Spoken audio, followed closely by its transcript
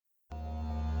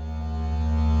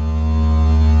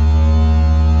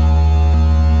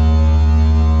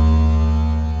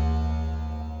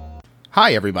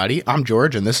Hi, everybody. I'm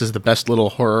George, and this is the Best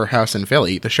Little Horror House in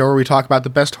Philly, the show where we talk about the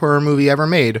best horror movie ever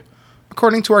made,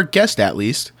 according to our guest, at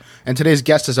least. And today's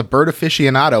guest is a bird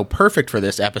aficionado perfect for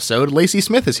this episode. Lacey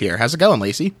Smith is here. How's it going,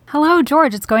 Lacey? Hello,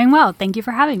 George. It's going well. Thank you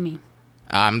for having me.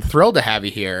 I'm thrilled to have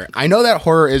you here. I know that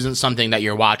horror isn't something that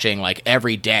you're watching, like,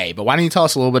 every day, but why don't you tell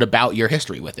us a little bit about your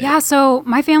history with it? Yeah, so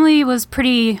my family was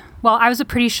I was a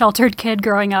pretty sheltered kid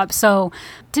growing up, so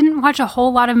didn't watch a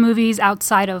whole lot of movies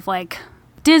outside of, like,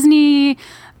 Disney,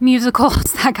 musicals,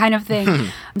 that kind of thing.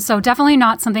 So definitely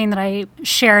not something that I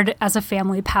shared as a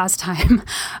family pastime.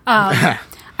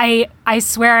 I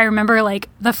swear I remember, like,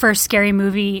 the first scary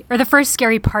movie, or the first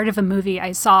scary part of a movie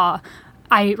I saw.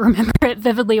 I remember it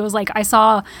vividly. It was like I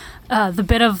saw the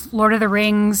bit of Lord of the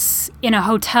Rings in a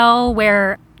hotel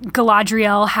where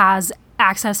Galadriel has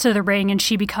access to the ring and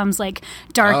she becomes like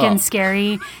dark and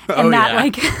scary. And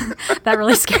that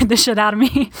really scared the shit out of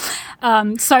me.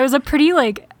 So I was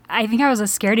I think I was a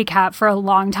scaredy cat for a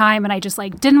long time, and I just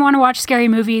like didn't want to watch scary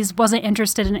movies, wasn't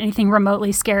interested in anything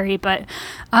remotely scary. But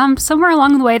somewhere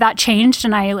along the way that changed,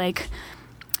 and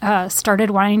I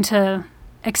started wanting to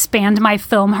expand my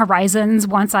film horizons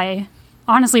once I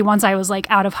was like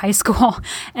out of high school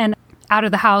and out of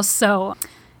the house. So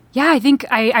yeah, I think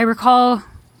I recall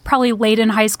probably late in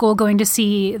high school going to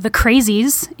see The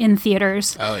Crazies in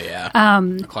theaters. Oh yeah.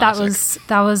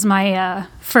 That was my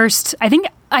first, I think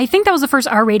that was the first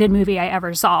R-rated movie I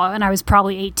ever saw, and I was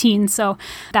probably 18, so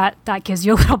that gives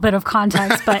you a little bit of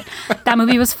context. But that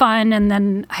movie was fun, and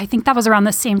then I think that was around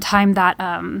the same time that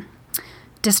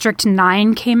District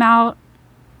 9 came out.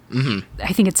 Mm-hmm.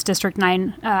 I think it's District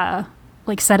 9,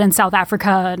 like set in South Africa,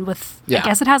 and with, I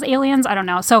guess it has aliens. I don't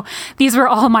know. So these were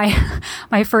all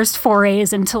my first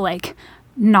forays into like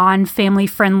non-family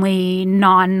friendly,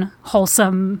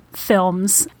 non-wholesome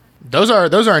films. Those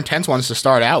are intense ones to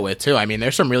start out with too. I mean,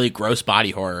 there's some really gross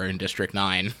body horror in District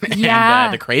 9. Yeah.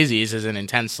 And The Crazies is an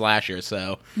intense slasher,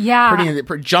 so yeah,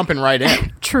 pretty jumping right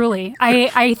in. Truly.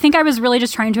 I think I was really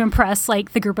just trying to impress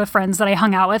like the group of friends that I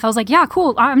hung out with. I was like, yeah,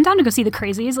 cool. I'm down to go see The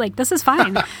Crazies. Like, this is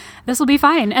fine. This will be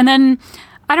fine. And then,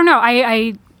 I don't know,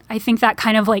 I think that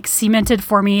kind of like cemented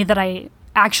for me that I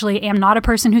actually am not a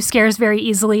person who scares very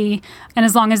easily. And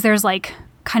as long as there's like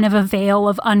kind of a veil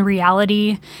of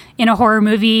unreality in a horror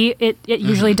movie, it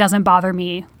usually doesn't bother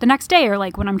me the next day or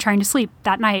like when I'm trying to sleep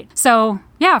that night. So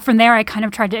yeah, from there I kind of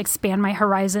tried to expand my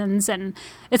horizons, and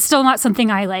it's still not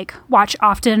something I like watch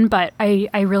often, but I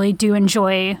really do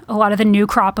enjoy a lot of the new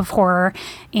crop of horror,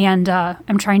 and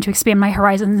I'm trying to expand my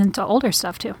horizons into older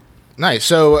stuff too. Nice.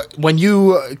 So when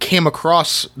you came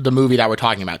across the movie that we're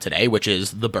talking about today, which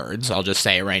is The Birds, I'll just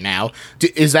say it right now,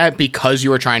 is that because you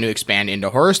were trying to expand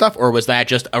into horror stuff, or was that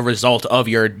just a result of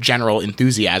your general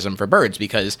enthusiasm for birds?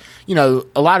 Because, you know,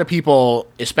 a lot of people,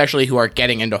 especially who are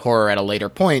getting into horror at a later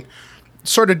point,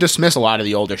 sort of dismiss a lot of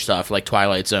the older stuff, like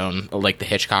Twilight Zone, like the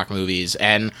Hitchcock movies,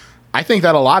 and I think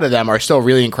that a lot of them are still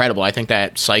really incredible. I think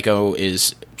that Psycho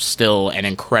is still an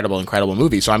incredible, incredible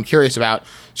movie. So I'm curious about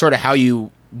sort of how you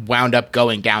wound up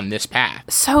going down this path.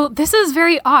 So this is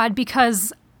very odd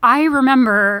because I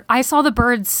remember I saw The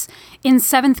Birds in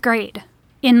 7th grade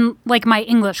in like my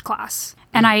English class.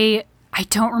 And I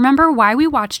don't remember why we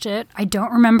watched it. I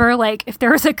don't remember like if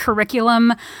there was a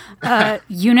curriculum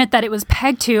unit that it was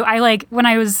pegged to. When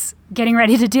I was getting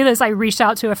ready to do this, I reached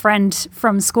out to a friend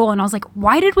from school and I was like,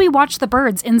 why did we watch The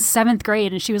Birds in 7th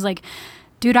grade? And she was like,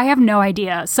 dude, I have no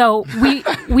idea. So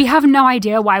we have no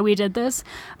idea why we did this.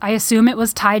 I assume it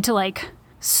was tied to like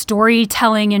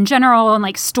storytelling in general and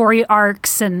like story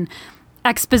arcs and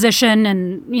exposition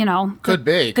and, you know, could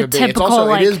be. Typical, it's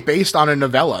also it is based on a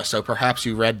novella, so perhaps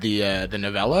you read the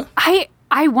novella.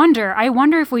 I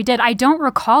wonder if we did. I don't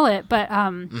recall it, but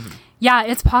yeah,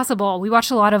 it's possible. We watched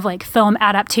a lot of like film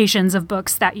adaptations of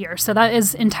books that year, so that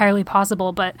is entirely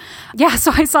possible. But yeah,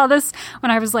 so I saw this when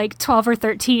I was like 12 or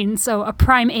 13, so a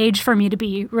prime age for me to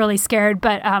be really scared.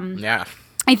 But yeah,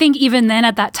 I think even then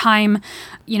at that time,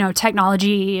 you know,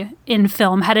 technology in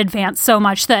film had advanced so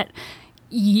much that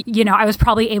you know, I was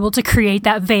probably able to create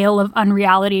that veil of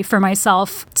unreality for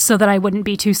myself so that I wouldn't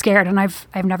be too scared. And I've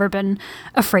never been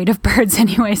afraid of birds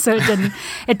anyway, so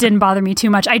it didn't bother me too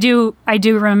much. I do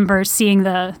remember seeing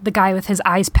the guy with his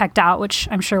eyes pecked out, which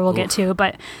I'm sure we'll get to,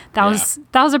 but that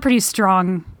was a pretty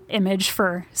strong image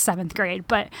for 7th grade.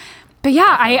 But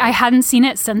yeah, I hadn't seen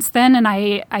it since then, and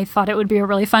I thought it would be a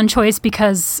really fun choice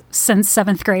because since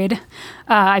 7th grade,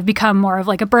 I've become more of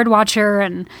like a bird watcher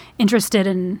and interested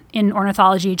in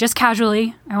ornithology, just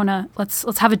casually.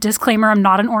 Let's have a disclaimer, I'm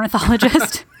not an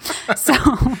ornithologist. So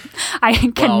I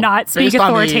cannot speak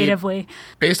authoritatively.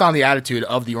 Based on the attitude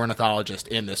of the ornithologist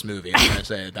in this movie, I'm going to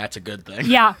say that's a good thing.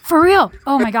 Yeah, for real.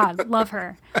 Oh my God. Love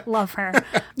her. Love her.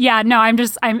 Yeah, no,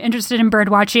 I'm interested in bird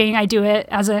watching. I do it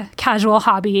as a casual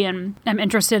hobby, and I'm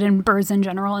interested in birds in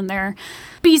general and their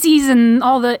species and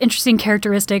all the interesting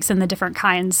characteristics and the different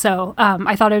kinds. So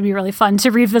I thought it would be really fun to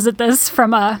revisit this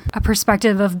from a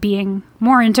perspective of being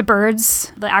more into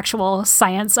birds, the actual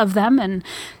science of them, and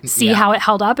see how it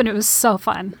held up. And it was so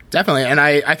fun. Definitely. And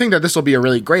I think that this will be a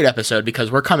really great episode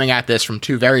because we're coming at this from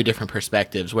two very different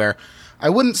perspectives, where I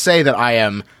wouldn't say that I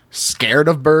am scared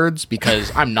of birds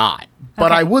because I'm not,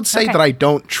 but I would say that I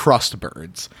don't trust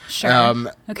birds.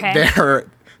 Sure.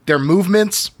 Their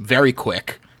movements very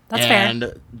quick. That's and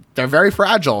fair. They're very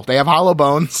fragile. They have hollow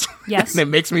bones. Yes. And it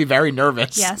makes me very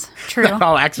nervous. Yes, true. That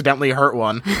I'll accidentally hurt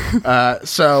one.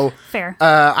 So fair.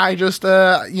 I just,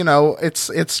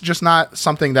 it's just not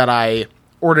something that I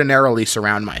ordinarily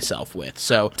surround myself with.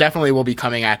 So definitely we'll be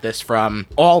coming at this from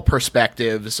all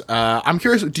perspectives. I'm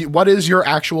curious, what is your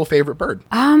actual favorite bird?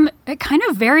 It kind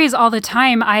of varies all the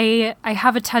time. I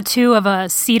have a tattoo of a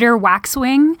cedar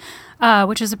waxwing,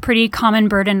 which is a pretty common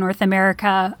bird in North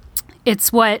America.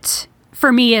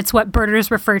 For me, it's what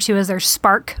birders refer to as their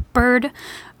spark bird.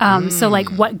 So like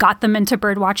what got them into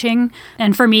bird watching.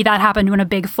 And for me, that happened when a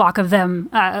big flock of them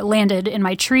landed in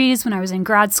my trees when I was in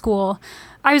grad school.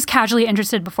 I was casually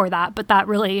interested before that, but that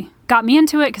really got me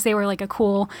into it because they were like a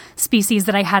cool species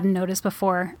that I hadn't noticed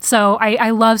before. So I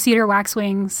love cedar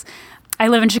waxwings. I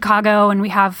live in Chicago, and we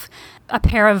have a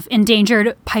pair of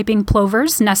endangered piping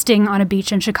plovers nesting on a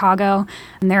beach in Chicago,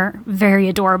 and they're very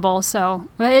adorable. So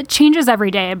it changes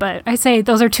every day, but I say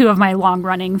those are two of my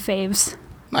long-running faves.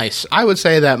 Nice. I would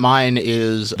say that mine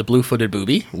is the blue-footed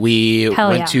booby. We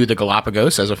went to the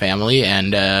Galapagos as a family,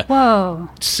 and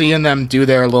seeing them do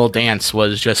their little dance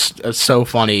was just so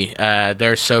funny.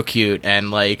 They're so cute,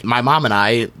 and like my mom and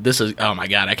I, oh my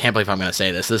God, I can't believe I'm going to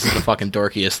say this. This is the fucking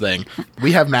dorkiest thing.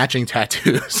 We have matching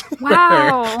tattoos.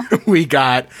 Wow. We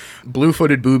got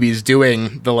blue-footed boobies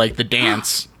doing the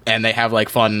dance. And they have like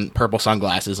fun purple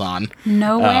sunglasses on.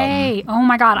 No way! Oh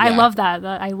my God, I love that.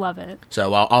 I love it.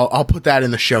 So I'll put that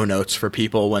in the show notes for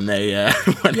people when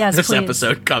this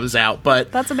episode comes out.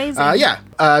 But that's amazing.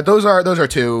 Those are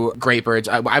two great birds.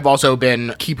 I've also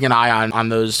been keeping an eye on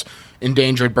those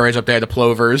endangered birds up there, the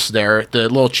plovers. The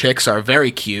little chicks are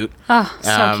very cute. Oh,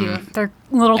 so cute. They're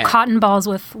little cotton balls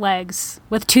with legs,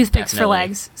 with toothpicks for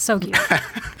legs. So cute.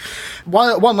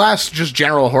 One last just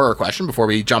general horror question before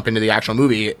we jump into the actual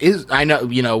movie is, I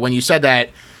know, when you said that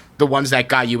the ones that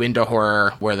got you into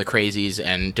horror were The Crazies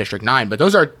and District 9, but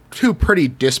those are two pretty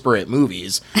disparate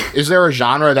movies. Is there a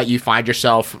genre that you find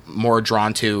yourself more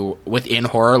drawn to within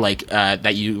horror,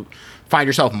 that you find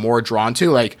yourself more drawn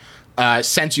to?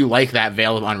 Since you like that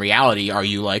veil of unreality, are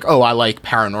you like, oh, I like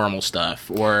paranormal stuff,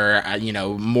 or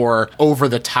more over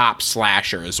the top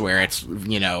slashers where it's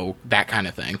that kind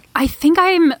of thing? I think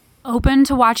I'm open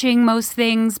to watching most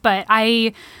things, but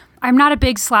I'm not a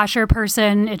big slasher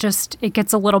person. It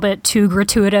gets a little bit too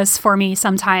gratuitous for me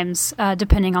sometimes,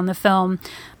 depending on the film.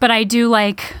 But I do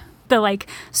like the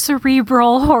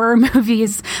cerebral horror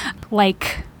movies. I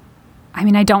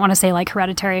don't want to say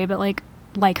Hereditary, but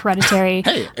like Hereditary.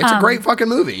 Hey, it's a great fucking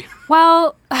movie.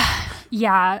 Well,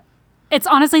 yeah. It's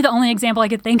honestly the only example I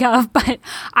could think of, but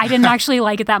I didn't actually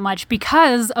like it that much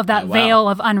because of that veil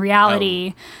of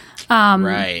unreality.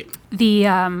 Right.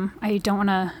 I don't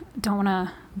want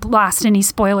to blast any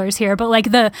spoilers here, but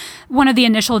one of the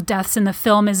initial deaths in the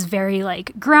film is very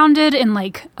grounded in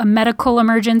a medical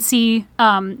emergency,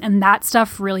 and that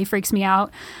stuff really freaks me out.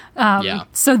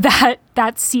 So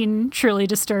that scene truly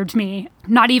disturbed me,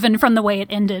 not even from the way it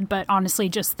ended, but honestly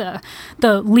just the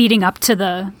leading up to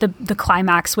the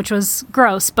climax, which was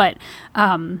gross, but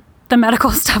the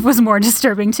medical stuff was more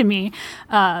disturbing to me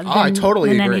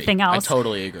than anything else. I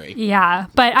totally agree. Yeah,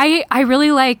 but I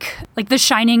really like The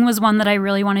Shining was one that I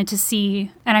really wanted to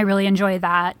see, and I really enjoy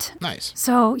that. Nice.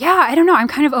 So yeah, I don't know. I'm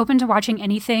kind of open to watching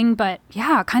anything, but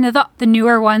yeah, kind of the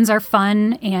newer ones are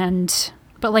fun,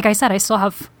 but like I said, I still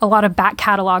have a lot of back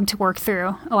catalog to work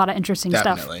through, a lot of interesting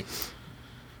stuff. Definitely.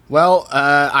 Well,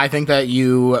 I think that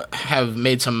you have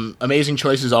made some amazing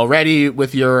choices already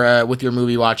with your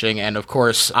movie watching, and of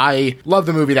course, I love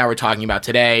the movie that we're talking about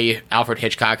today, Alfred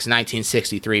Hitchcock's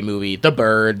 1963 movie, The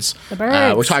Birds. The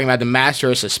Birds. We're talking about the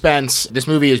master of suspense. This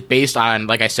movie is based on,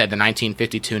 like I said, the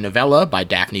 1952 novella by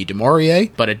Daphne du Maurier,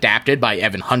 but adapted by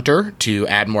Evan Hunter to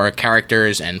add more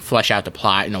characters and flesh out the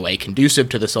plot in a way conducive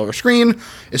to the silver screen,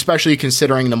 especially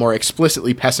considering the more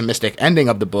explicitly pessimistic ending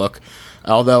of the book.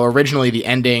 although originally the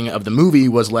ending of the movie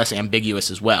was less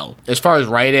ambiguous as well. As far as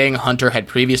writing, Hunter had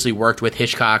previously worked with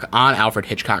Hitchcock on Alfred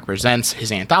Hitchcock Presents,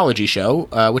 his anthology show,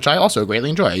 which I also greatly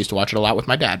enjoy. I used to watch it a lot with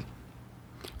my dad.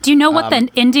 Do you know what the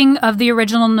ending of the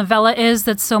original novella is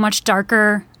that's so much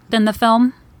darker than the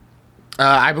film?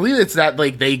 I believe it's that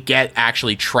like they get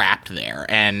actually trapped there,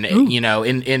 and you know,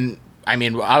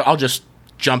 I'll just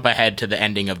jump ahead to the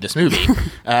ending of this movie.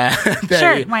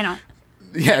 Sure, why not?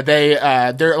 Yeah,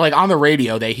 they're like on the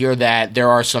radio. They hear that there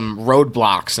are some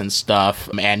roadblocks and stuff,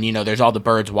 and you know, there's all the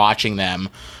birds watching them,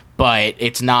 but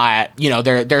it's not. You know,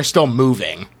 they're still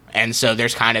moving. And so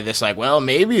there's kind of this like, well,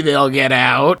 maybe they'll get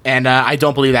out. And I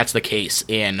don't believe that's the case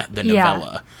in the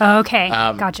novella. Yeah. Okay,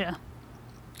 gotcha.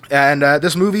 And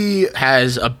this movie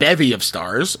has a bevy of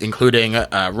stars, including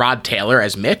Rod Taylor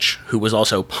as Mitch, who was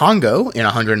also Pongo in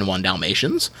 101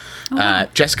 Dalmatians.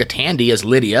 Jessica Tandy as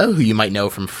Lydia, who you might know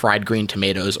from Fried Green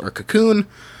Tomatoes or Cocoon.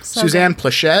 So Suzanne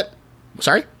Plachette.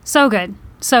 Sorry? So good.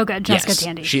 Jessica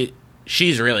Tandy.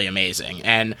 She's really amazing.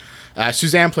 And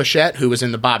Suzanne Plachette, who was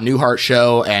in the Bob Newhart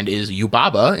Show and is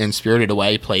Yubaba in Spirited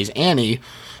Away, plays Annie.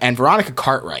 And Veronica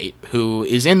Cartwright, who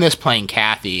is in this playing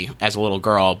Kathy as a little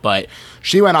girl, but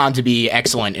she went on to be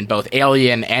excellent in both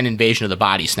Alien and Invasion of the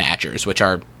Body Snatchers, which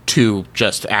are two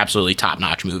just absolutely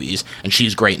top-notch movies, and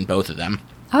she's great in both of them.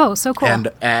 Oh, so cool.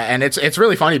 And it's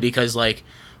really funny because, like,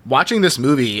 watching this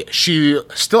movie, she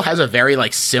still has a very,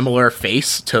 like, similar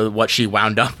face to what she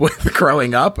wound up with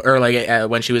growing up, or, like,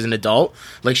 when she was an adult.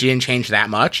 Like, she didn't change that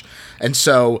much. And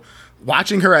so,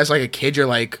 watching her as, like, a kid, you're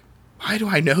like, why do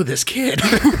I know this kid? Who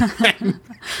is this?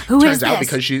 It turns out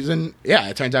because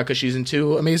she's in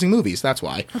two amazing movies. That's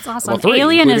why. That's awesome. Well, three,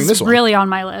 Alien is really on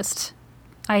my list.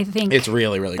 I think it's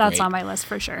really, really that's great. on my list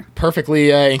for sure. Perfectly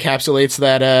encapsulates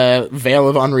that veil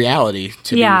of unreality,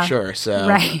 to be sure. So,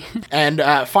 right. And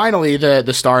finally,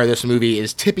 the star of this movie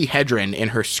is Tippi Hedren in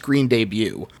her screen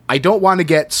debut. I don't want to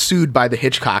get sued by the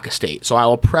Hitchcock estate, so I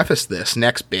will preface this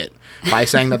next bit by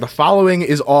saying that the following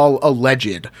is all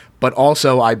alleged, but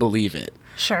also I believe it.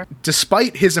 Sure.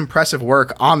 Despite his impressive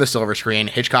work on the silver screen,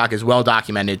 Hitchcock is well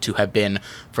documented to have been,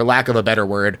 for lack of a better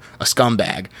word, a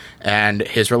scumbag. And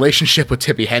his relationship with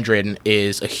Tippi Hedren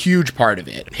is a huge part of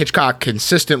it. Hitchcock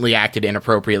consistently acted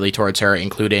inappropriately towards her,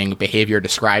 including behavior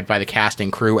described by the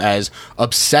casting crew as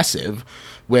obsessive,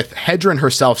 with Hedren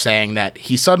herself saying that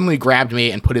he suddenly grabbed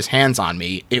me and put his hands on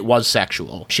me. It was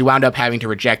sexual. She wound up having to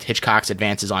reject Hitchcock's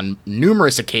advances on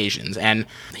numerous occasions, and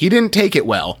he didn't take it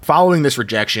well. Following this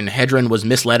rejection, Hedren was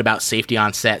misled about safety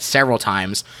on set several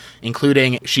times,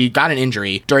 including she got an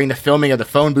injury during the filming of the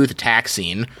phone booth attack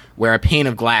scene, where a pane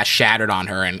of glass shattered on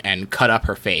her and cut up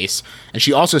her face. And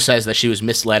she also says that she was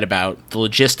misled about the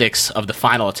logistics of the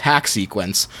final attack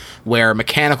sequence, where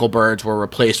mechanical birds were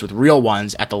replaced with real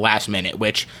ones at the last minute,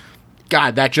 which,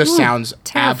 God, that just sounds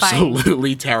terrifying.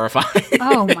 Absolutely terrifying.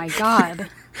 Oh, my God.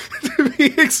 To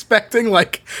be expecting,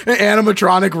 like,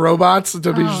 animatronic robots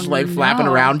to be just, like, flapping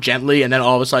around gently, and then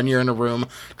all of a sudden you're in a room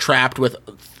trapped with...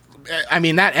 I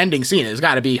mean, that ending scene has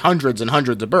got to be hundreds and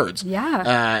hundreds of birds.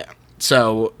 Yeah.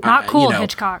 Not cool,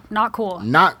 Hitchcock. Not cool.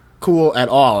 Not cool at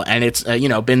all. And it's,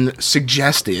 been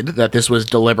suggested that this was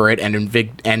deliberate and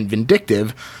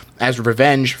vindictive as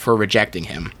revenge for rejecting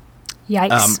him.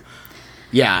 Yikes.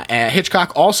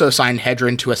 Hitchcock also signed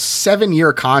Hedren to a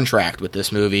 7-year contract with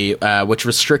this movie, which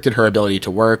restricted her ability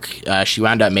to work. She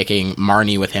wound up making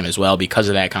Marnie with him as well because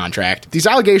of that contract. These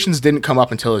allegations didn't come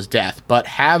up until his death, but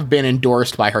have been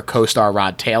endorsed by her co-star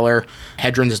Rod Taylor.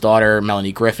 Hedren's daughter,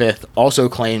 Melanie Griffith, also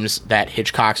claims that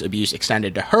Hitchcock's abuse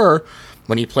extended to her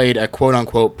when he played a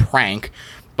quote-unquote prank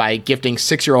by gifting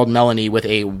 6-year-old Melanie with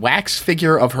a wax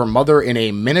figure of her mother in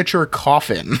a miniature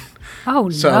coffin. Oh,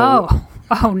 no.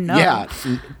 Oh, no. Yeah,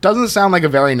 doesn't sound like a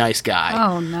very nice guy.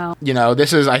 Oh, no.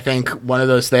 This is, I think, one of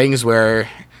those things where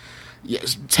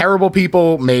terrible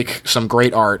people make some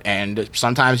great art, and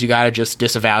sometimes you gotta just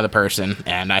disavow the person,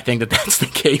 and I think that that's the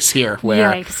case here,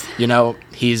 where, Yikes.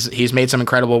 He's made some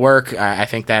incredible work. I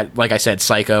think that, like I said,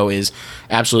 Psycho is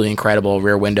absolutely incredible.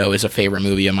 Rear Window is a favorite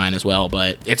movie of mine as well,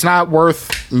 but it's not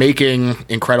worth making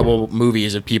incredible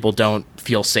movies if people don't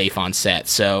feel safe on set,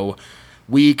 so...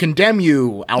 We condemn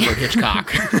you, Alfred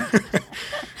Hitchcock.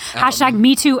 Hashtag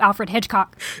Me Too, Alfred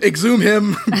Hitchcock. Exhume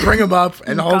him, bring him up,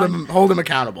 and hold him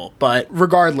accountable. But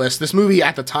regardless, this movie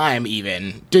at the time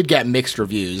even did get mixed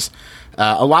reviews.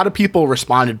 A lot of people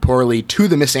responded poorly to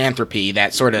the misanthropy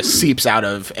that sort of seeps out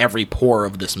of every pore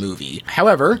of this movie.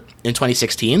 However, in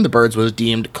 2016, The Birds was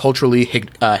deemed culturally,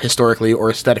 historically, or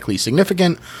aesthetically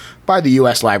significant by the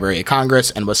U.S. Library of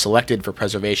Congress and was selected for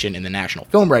preservation in the National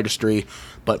Film Registry.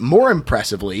 But more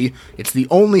impressively, it's the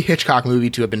only Hitchcock movie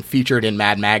to have been featured in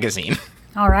Mad Magazine.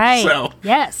 All right. So,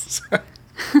 yes.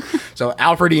 so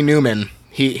Alfred E. Newman,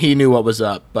 he knew what was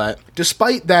up. But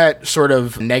despite that sort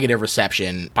of negative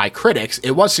reception by critics,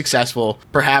 it was successful,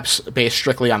 perhaps based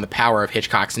strictly on the power of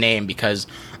Hitchcock's name, because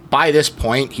by this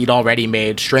point, he'd already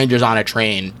made Strangers on a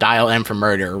Train, Dial M for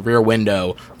Murder, Rear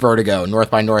Window, Vertigo, North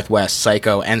by Northwest,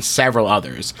 Psycho, and several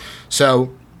others.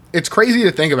 So it's crazy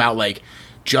to think about, like,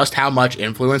 just how much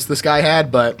influence this guy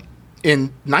had, but in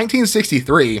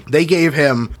 1963, they gave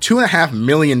him $2.5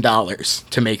 million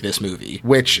to make this movie,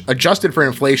 which, adjusted for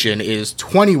inflation, is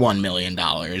 $21 million.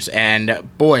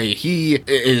 And boy, he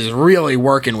is really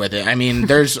working with it. I mean,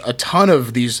 there's a ton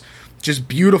of these just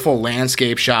beautiful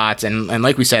landscape shots, and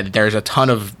like we said, there's a ton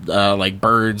of like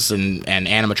birds and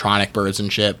animatronic birds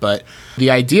and shit. But the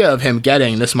idea of him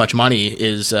getting this much money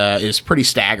is pretty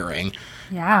staggering.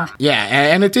 Yeah.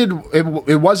 Yeah, and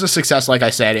it was a success, like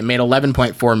I said. It made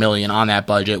 $11.4 million on that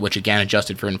budget, which, again,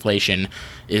 adjusted for inflation,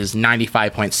 is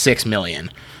 $95.6 million.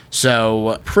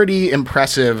 So pretty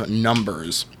impressive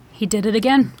numbers. He did it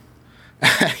again.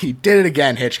 He did it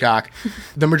again, Hitchcock.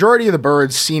 The majority of the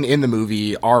birds seen in the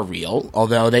movie are real,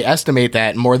 although they estimate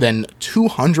that more than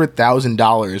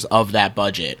 $200,000 of that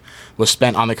budget was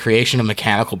spent on the creation of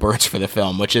mechanical birds for the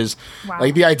film, which is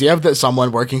like the idea of that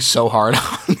someone working so hard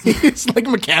on these like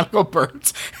mechanical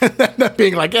birds and then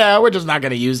being like, yeah, we're just not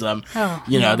going to use them.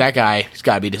 You know, that guy, he's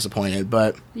got to be disappointed,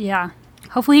 but yeah.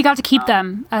 Hopefully he got to keep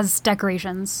them as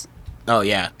decorations. Oh,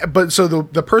 yeah. But so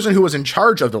the person who was in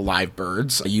charge of the live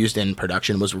birds used in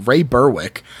production was Ray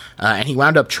Berwick, and he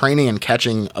wound up training and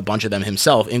catching a bunch of them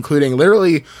himself, including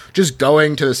literally just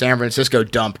going to the San Francisco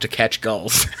dump to catch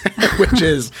gulls, which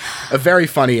is a very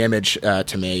funny image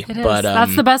to me. It is. But,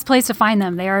 that's the best place to find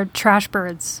them. They are trash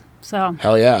birds. So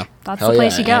hell yeah. That's the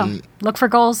place you go. And look for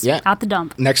gulls at the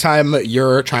dump. Next time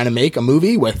you're trying to make a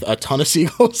movie with a ton of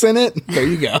seagulls in it, there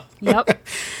you go. Yep.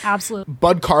 Absolutely.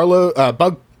 Bud Cardos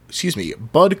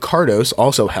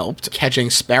also helped catching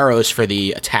sparrows for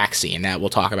the attack scene that we'll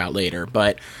talk about later,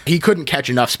 but he couldn't catch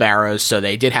enough sparrows, so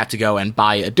they did have to go and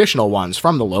buy additional ones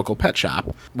from the local pet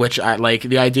shop, which I like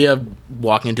the idea of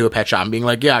walking into a pet shop and being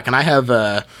like, yeah, can I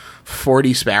have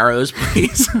 40 sparrows,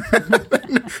 please?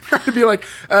 Trying to be like,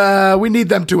 we need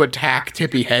them to attack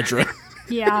Tippi Hedren.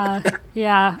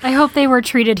 Yeah. I hope they were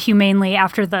treated humanely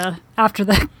after the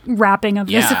wrapping of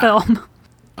this film.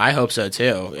 I hope so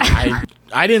too.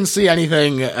 I didn't see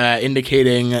anything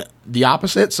indicating the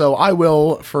opposite, so I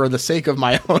will, for the sake of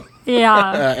my own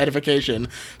edification,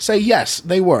 say yes,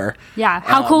 they were. Yeah.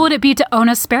 How cool would it be to own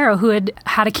a sparrow who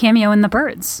had a cameo in The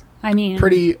Birds? I mean,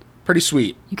 pretty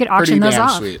sweet. You could auction those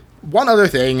off. Sweet. One other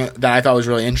thing that I thought was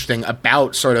really interesting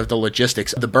about sort of the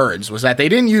logistics of The Birds was that they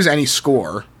didn't use any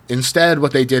score. Instead,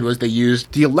 what they did was they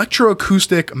used the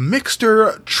electroacoustic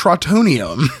mixture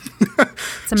trotonium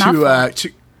it's a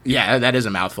mouthful. Yeah, that is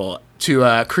a mouthful.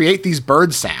 To create these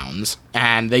bird sounds,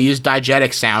 and they use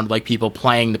diegetic sound like people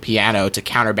playing the piano to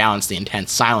counterbalance the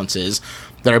intense silences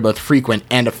that are both frequent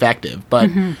and effective.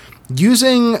 But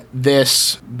using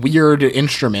this weird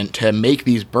instrument to make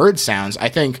these bird sounds, I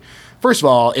think, first of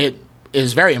all, it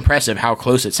is very impressive how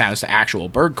close it sounds to actual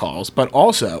bird calls, but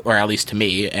also, or at least to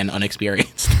me, an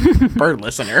unexperienced bird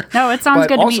listener. No, it sounds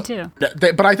good to me too.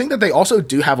 But I think that they also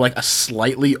do have like a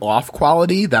slightly off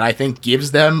quality that I think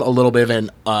gives them a little bit of an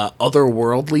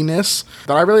otherworldliness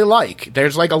that I really like.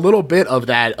 There's like a little bit of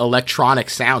that electronic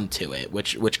sound to it,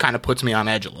 which kind of puts me on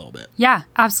edge a little bit. Yeah,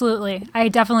 absolutely. I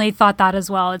definitely thought that as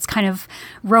well. It's kind of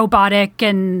robotic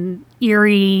and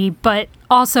eerie, but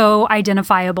also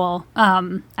identifiable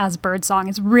as birdsong.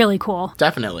 It's really cool.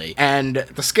 Definitely. And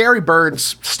the scary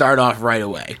birds start off right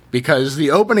away because the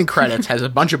opening credits has a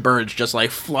bunch of birds just like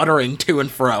fluttering to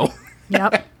and fro.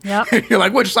 Yep. You're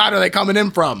like, which side are they coming in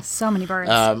from? So many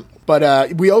birds.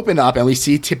 But we open up and we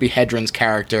see Tippi Hedren's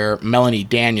character, Melanie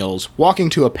Daniels, walking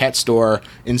to a pet store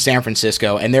in San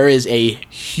Francisco, and there is a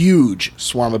huge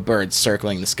swarm of birds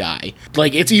circling the sky.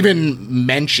 Like, it's even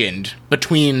mentioned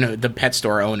between the pet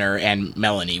store owner and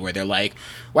Melanie, where they're like,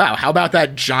 wow, how about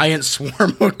that giant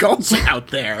swarm of gulls out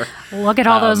there? Look at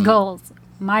all those gulls.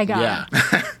 My God. Yeah.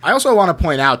 I also want to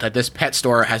point out that this pet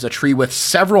store has a tree with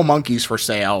several monkeys for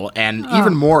sale and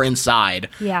even more inside.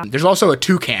 Yeah. There's also a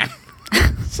toucan.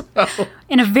 So,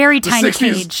 in a very tiny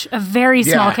cage. A very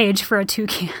small cage for a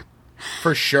toucan.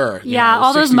 For sure. Yeah,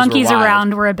 all those monkeys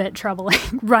around were a bit troubling.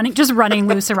 running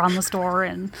loose around the store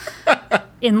and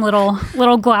in little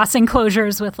glass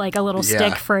enclosures with like a little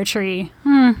stick for a tree.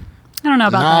 I don't know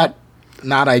about that.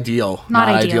 Not ideal. Not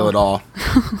ideal at all.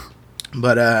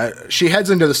 But she heads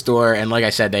into the store, and like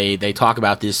I said, they talk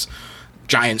about this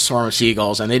giant swarm of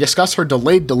seagulls, and they discuss her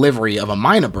delayed delivery of a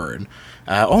mynah bird,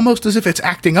 almost as if it's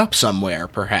acting up somewhere,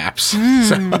 perhaps.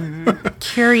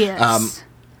 Curious.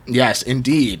 Yes,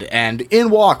 indeed. And in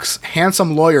walks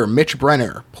handsome lawyer Mitch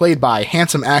Brenner, played by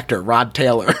handsome actor Rod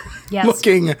Taylor,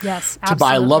 looking to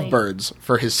buy lovebirds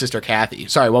for his sister Kathy.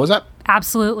 Sorry, what was that?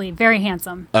 Absolutely. Very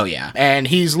handsome. Oh, yeah. And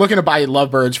he's looking to buy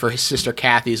lovebirds for his sister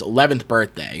Kathy's 11th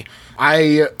birthday.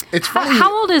 It's funny.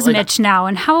 How old is Mitch now,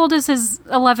 and how old is his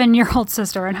 11-year-old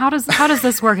sister, and how does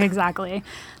this work exactly?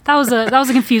 That was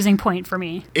a confusing point for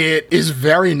me. It is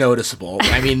very noticeable.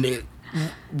 I mean,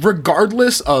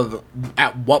 regardless of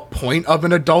at what point of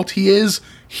an adult he is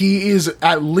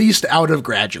at least out of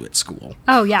graduate school.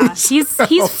 Oh yeah, he's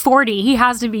 40. He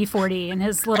has to be 40, and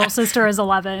his little sister is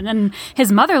 11, and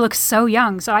his mother looks so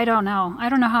young. So I don't know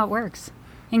how it works.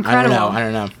 Incredible. I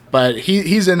don't know. But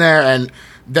he's in there, and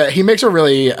he makes a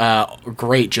really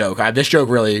great joke. This joke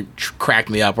really cracked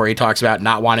me up, where he talks about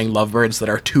not wanting lovebirds that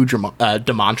are too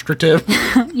demonstrative.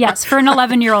 Yes, for an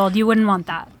 11-year-old, you wouldn't want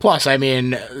that. Plus, I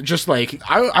mean, just like,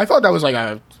 I thought that was like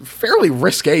a fairly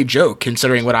risque joke,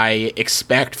 considering what I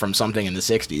expect from something in the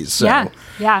 60s. So.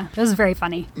 Yeah, it was very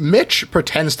funny. Mitch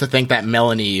pretends to think that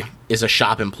Melanie is a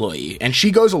shop employee, and she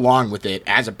goes along with it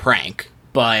as a prank,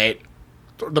 but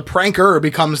the pranker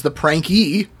becomes the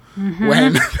prankee.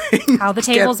 When how the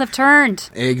tables have turned.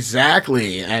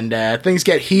 Exactly. And things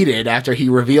get heated after he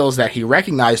reveals that he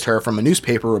recognized her from a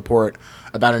newspaper report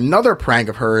about another prank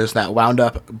of hers that wound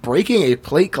up breaking a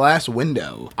plate glass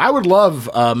window. I would love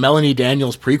Melanie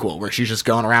Daniels' prequel, where she's just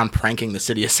going around pranking the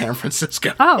city of San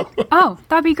Francisco. Oh,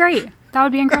 that'd be great. That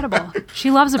would be incredible.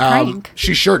 She loves a prank.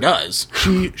 She sure does.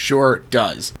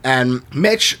 And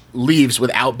Mitch leaves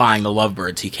without buying the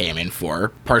lovebirds he came in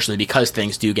for, partially because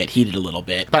things do get heated a little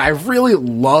bit. But I really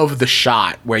love the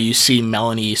shot where you see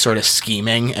Melanie sort of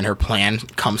scheming and her plan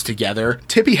comes together.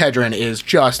 Tippi Hedren is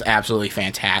just absolutely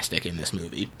fantastic in this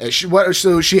movie.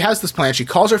 So she has this plan. She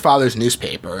calls her father's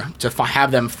newspaper to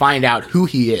have them find out who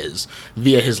he is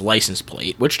via his license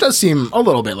plate, which does seem a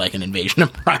little bit like an invasion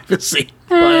of privacy.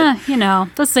 But,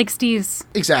 the 60s.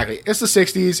 Exactly. It's the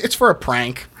 60s. It's for a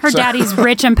prank. Her daddy's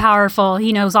rich and powerful.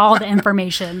 He knows all the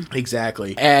information.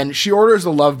 Exactly. And she orders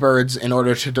the lovebirds in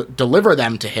order to deliver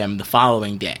them to him the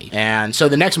following day. And so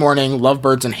the next morning,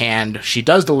 lovebirds in hand, she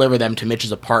does deliver them to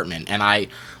Mitch's apartment. And I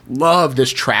love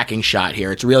this tracking shot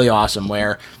here. It's really awesome,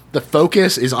 where the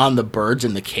focus is on the birds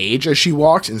in the cage as she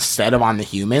walks instead of on the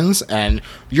humans, and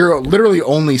you're literally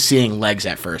only seeing legs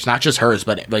at first, not just hers,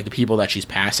 but like the people that she's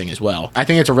passing as well. I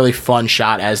think it's a really fun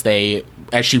shot as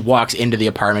she walks into the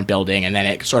apartment building, and then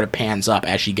it sort of pans up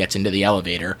as she gets into the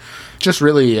elevator. Just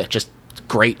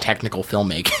great technical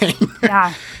filmmaking.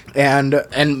 Yeah. And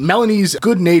Melanie's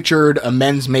good-natured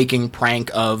amends-making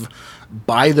prank of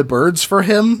buy the birds for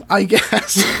him, I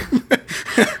guess,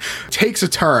 takes a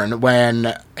turn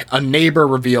when a neighbor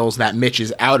reveals that Mitch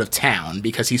is out of town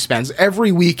because he spends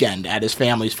every weekend at his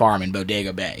family's farm in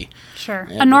Bodega Bay. Sure.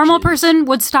 A normal person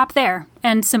would stop there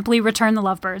and simply return the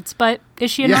lovebirds. But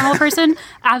is she a normal person?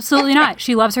 Absolutely not.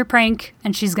 She loves her prank,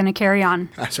 and she's going to carry on.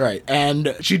 That's right.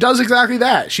 And she does exactly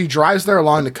that. She drives there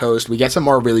along the coast. We get some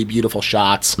more really beautiful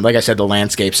shots. Like I said, the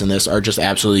landscapes in this are just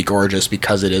absolutely gorgeous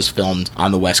because it is filmed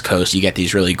on the West Coast. You get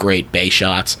these really great bay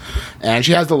shots. And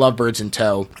she has the lovebirds in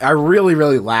tow. I really,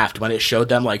 really laughed when it showed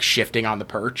them like shifting on the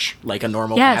perch like a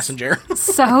normal passenger.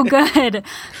 So good.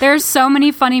 There's so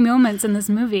many funny moments in this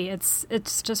movie. It's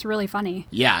just really funny.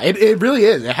 Yeah, it really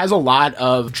is. It has a lot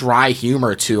of dry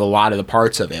humor to a lot of the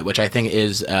parts of it, which I think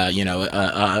is,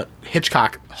 a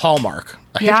Hitchcock hallmark.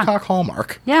 Hitchcock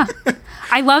hallmark. Yeah.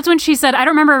 I loved when she said, I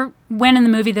don't remember when in the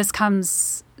movie this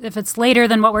comes, if it's later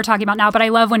than what we're talking about now, but I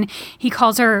love when he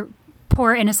calls her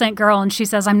poor innocent girl and she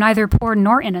says, I'm neither poor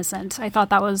nor innocent. I thought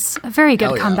that was a very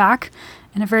good comeback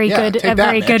and a very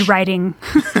good writing.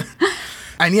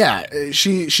 And yeah,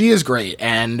 she is great,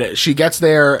 and she gets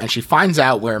there and she finds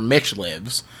out where Mitch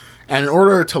lives, and in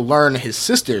order to learn his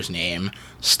sister's name,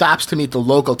 stops to meet the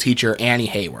local teacher Annie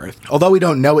Hayworth. Although we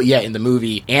don't know it yet in the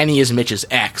movie, Annie is Mitch's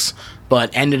ex,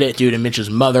 but ended it due to Mitch's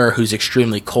mother, who's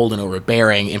extremely cold and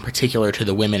overbearing, in particular to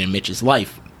the women in Mitch's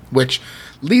life, which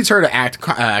leads her to act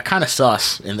kind of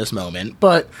sus in this moment,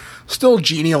 but still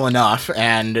genial enough,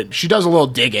 and she does a little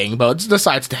digging, but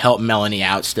decides to help Melanie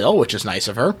out still, which is nice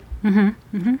of her.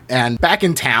 Mm-hmm, mm-hmm. And back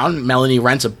in town, Melanie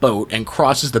rents a boat and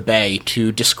crosses the bay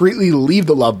to discreetly leave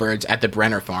the lovebirds at the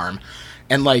Brenner farm.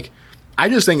 And, I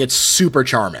just think it's super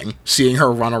charming seeing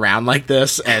her run around like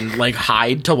this and,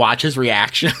 hide to watch his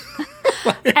reaction.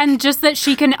 And just that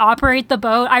she can operate the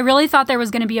boat. I really thought there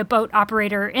was going to be a boat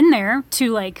operator in there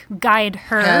to like guide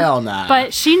her. Hell nah.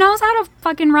 But she knows how to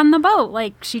fucking run the boat.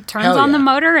 Like she turns on the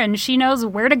motor and she knows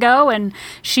where to go, and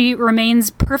she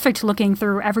remains perfect looking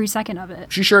through every second of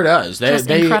it. She sure does.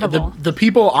 Incredible. The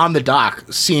people on the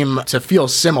dock seem to feel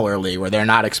similarly, where they're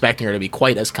not expecting her to be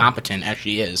quite as competent as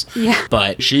she is. Yeah.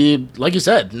 But she, like you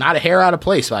said, not a hair out of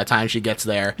place by the time she gets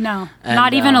there. No. And,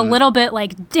 not even a little bit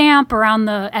like damp around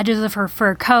the edges of her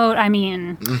fur coat. I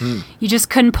mean, you just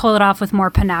couldn't pull it off with more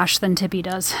panache than Tippi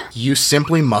does. You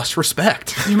simply must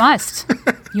respect. You must.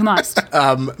 You must.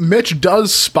 Mitch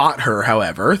does spot her,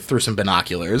 however, through some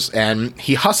binoculars, and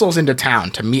he hustles into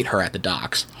town to meet her at the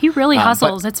docks. He really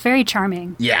hustles. It's very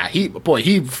charming. Yeah, he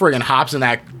friggin' hops in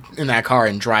that car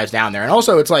and drives down there. And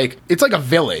also it's like a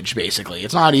village, basically.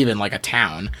 It's not even like a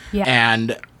town. Yeah.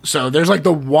 And so there's like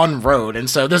the one road, and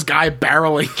so this guy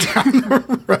barreling down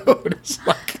the road is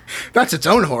like, that's its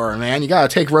own horror, man. You gotta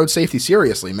take road safety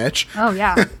seriously, Mitch. Oh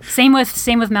yeah. Same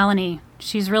with Melanie.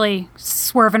 She's really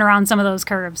swerving around some of those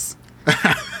curves.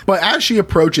 But as she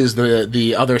approaches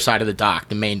the other side of the dock,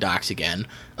 the main docks again,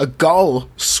 a gull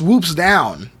swoops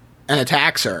down and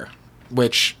attacks her,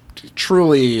 which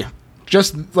truly,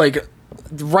 just like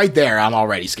right there, I'm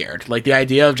already scared. Like the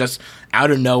idea of just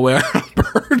out of nowhere a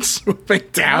bird swooping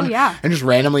down and just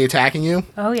randomly attacking you.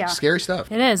 Oh yeah. Scary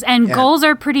stuff. It is. And gulls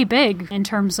are pretty big in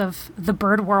terms of the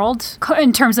bird world,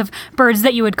 in terms of birds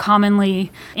that you would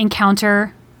commonly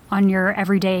encounter on your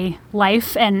everyday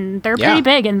life, and they're pretty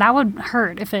big, and that would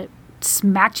hurt if it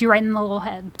smacked you right in the little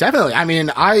head. Definitely. I mean,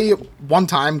 I one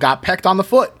time got pecked on the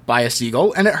foot by a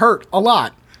seagull, and it hurt a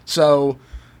lot. So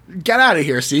get out of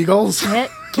here, seagulls.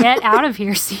 Get out of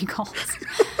here, seagulls.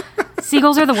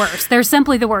 Seagulls are the worst. They're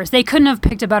simply the worst. They couldn't have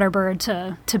picked a better bird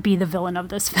to be the villain of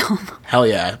this film. Hell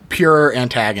yeah. Pure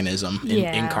antagonism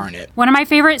incarnate. One of my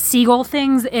favorite seagull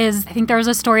things is, I think there was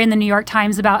a story in the New York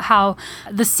Times about how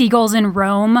the seagulls in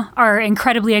Rome are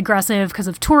incredibly aggressive because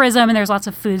of tourism, and there's lots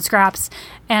of food scraps.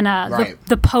 And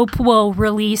the Pope will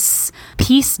release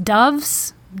peace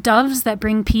doves that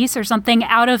bring peace or something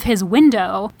out of his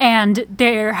window, and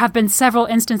there have been several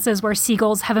instances where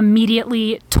seagulls have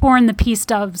immediately torn the peace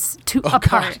doves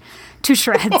apart to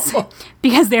shreds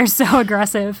because they're so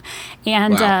aggressive,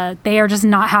 and they are just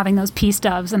not having those peace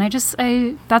doves. And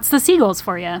that's the seagulls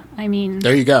for you. I mean,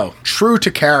 there you go. True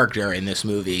to character in this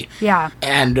movie. Yeah.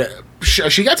 And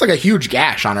she gets like a huge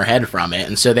gash on her head from it,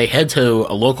 and so they head to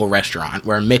a local restaurant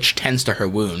where Mitch tends to her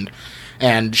wound.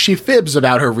 And she fibs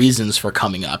about her reasons for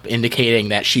coming up, indicating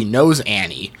that she knows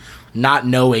Annie, not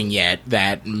knowing yet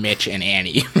that Mitch and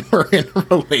Annie were in a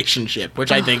relationship,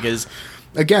 which I think is,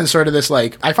 again, sort of this,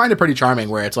 like, I find it pretty charming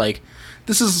where it's like,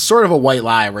 this is sort of a white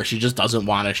lie where she just doesn't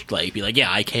want to, like, be like,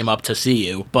 yeah, I came up to see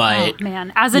you, but... Oh,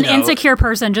 man. As an insecure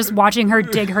person, just watching her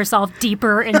dig herself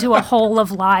deeper into a hole of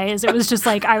lies, it was just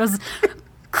like, I was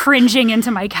cringing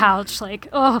into my couch, like,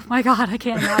 oh my God, I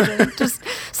can't imagine. Just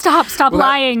stop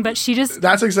lying. But she just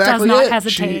that's exactly does not it.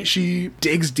 hesitate. She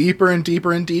digs deeper and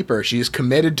deeper and deeper. She's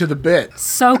committed to the bit.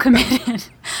 So committed.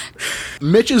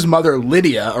 Mitch's mother,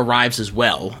 Lydia, arrives as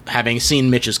well, having seen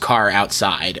Mitch's car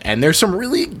outside. And there's some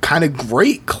really kind of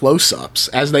great close-ups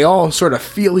as they all sort of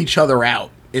feel each other out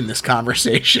in this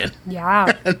conversation.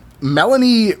 Yeah.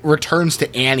 Melanie returns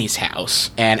to Annie's house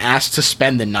and asks to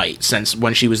spend the night, since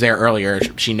when she was there earlier,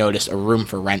 she noticed a room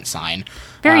for rent sign.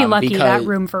 Very lucky, that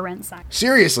room for rent sign.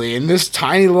 Seriously, in this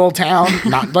tiny little town,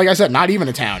 not like I said, not even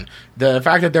a town, the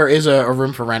fact that there is a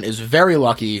room for rent is very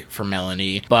lucky for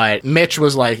Melanie. But Mitch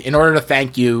was like, in order to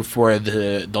thank you for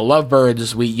the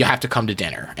lovebirds, you have to come to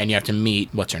dinner, and you have to meet,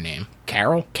 what's her name?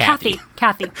 Carol? Kathy.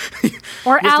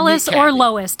 Or Alice or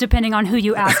Lois, depending on who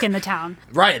you ask in the town.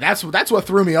 Right, that's what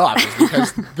threw me off,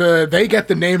 is because they get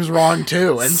the names wrong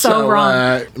too. And so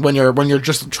wrong. When you're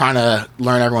just trying to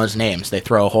learn everyone's names, they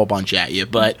throw a whole bunch at you.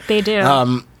 But they do.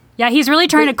 Yeah, he's really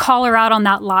trying to call her out on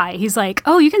that lie. He's like,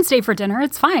 oh, you can stay for dinner.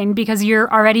 It's fine because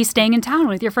you're already staying in town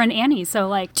with your friend Annie. So,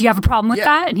 like, do you have a problem with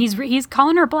that? And he's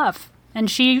calling her bluff. And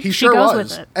she goes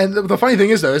with it. And the funny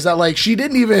thing is, though, is that, like, she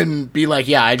didn't even be like,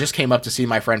 yeah, I just came up to see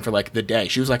my friend for, like, the day.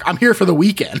 She was like, I'm here for the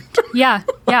weekend. Yeah.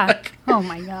 Oh,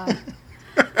 my God.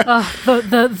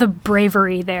 The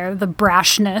bravery there, the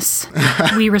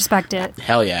brashness. We respect it.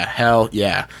 Hell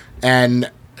yeah.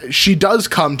 And she does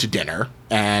come to dinner,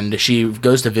 and she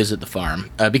goes to visit the farm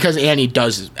because Annie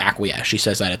does acquiesce. She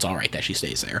says that it's all right that she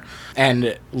stays there.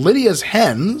 And Lydia's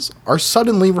hens are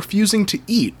suddenly refusing to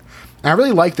eat. And I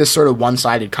really like this sort of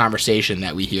one-sided conversation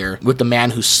that we hear with the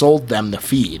man who sold them the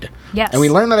feed. Yes. And we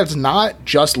learn that it's not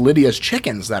just Lydia's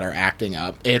chickens that are acting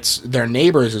up. It's their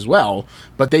neighbors as well,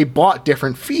 but they bought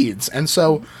different feeds. And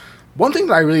so One thing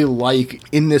that I really like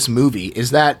in this movie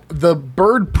is that the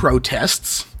bird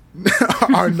protests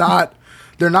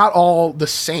they're not all the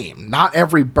same. Not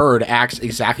every bird acts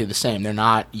exactly the same. They're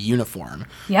not uniform.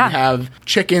 Yeah. You have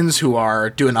chickens who are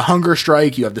doing a hunger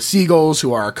strike. You have the seagulls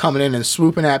who are coming in and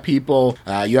swooping at people.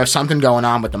 You have something going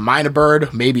on with the mynah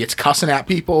bird. Maybe it's cussing at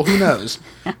people. Who knows?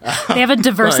 They have a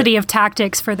diversity of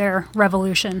tactics for their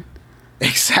revolution.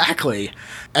 Exactly.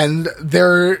 And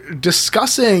they're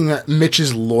discussing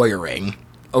Mitch's lawyering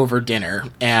over dinner,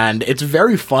 and it's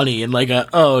very funny in like a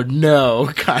oh no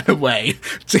kind of way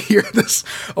to hear this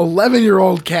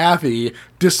 11-year-old Kathy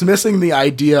dismissing the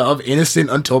idea of innocent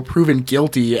until proven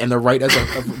guilty and the right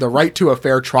the right to a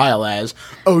fair trial as,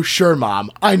 oh sure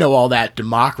mom, I know all that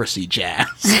democracy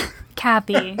jazz.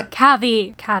 Kathy.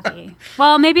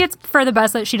 Well, maybe it's for the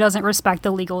best that she doesn't respect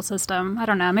the legal system. I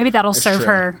don't know. Maybe that'll serve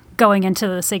her going into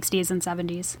the 60s and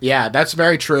 70s. Yeah, that's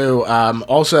very true.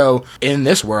 Also, in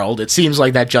this world, it seems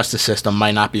like that justice system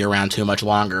might not be around too much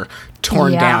longer,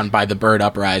 torn down by the bird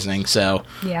uprising, so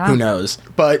who knows.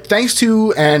 But thanks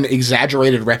to an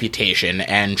exaggerated reputation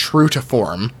and true to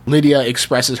form, Lydia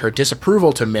expresses her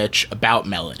disapproval to Mitch about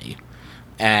Melanie.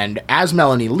 And as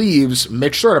Melanie leaves,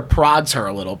 Mitch sort of prods her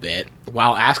a little bit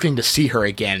while asking to see her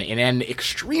again in an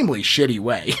extremely shitty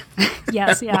way.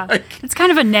 Yes, yeah. It's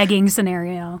kind of a negging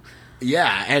scenario.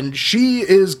 Yeah, and she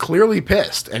is clearly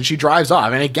pissed, and she drives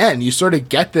off. And again, you sort of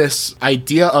get this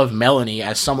idea of Melanie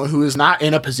as someone who is not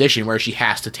in a position where she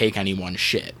has to take anyone's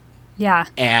shit. Yeah.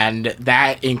 And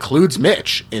that includes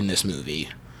Mitch in this movie.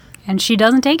 And she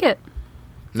doesn't take it.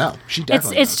 No, she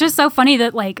definitely It's just so funny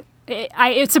that, like,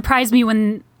 it surprised me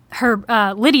when her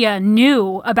Lydia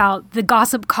knew about the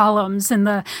gossip columns and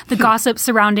the gossip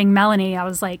surrounding Melanie. I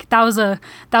was like, that was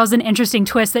an interesting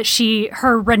twist, that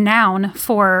her renown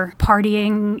for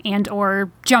partying and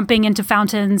or jumping into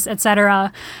fountains,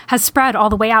 etc., has spread all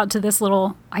the way out to this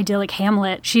little idyllic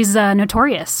hamlet. She's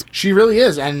notorious. She really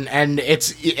is, and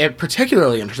it's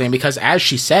particularly interesting because, as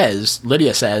she says,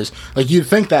 Lydia says, like, you'd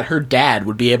think that her dad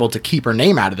would be able to keep her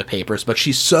name out of the papers, but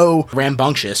she's so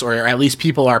rambunctious, or at least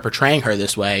people are portraying her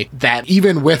this way, that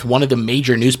even with one of the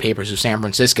major newspapers of San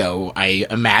Francisco, I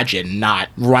imagine, not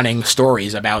running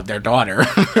stories about their daughter,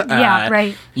 yeah,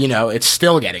 right. You know, it's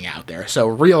still getting out there. So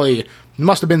really,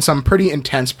 must have been some pretty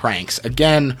intense pranks.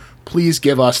 Again, please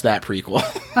give us that prequel.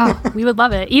 Oh, we would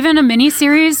love it. Even a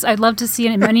miniseries. I'd love to see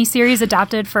a miniseries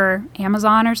adapted for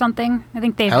Amazon or something. I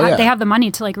think they have the money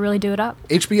to, like, really do it up.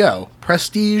 HBO,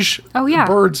 Prestige,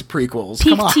 Birds prequels.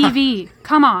 Peak TV.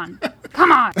 Come on.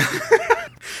 Come on.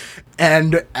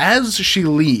 And as she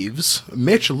leaves,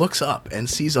 Mitch looks up and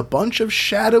sees a bunch of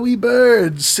shadowy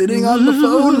birds sitting on the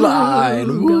phone line.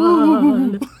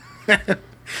 Ooh.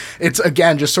 It's,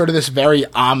 again, just sort of this very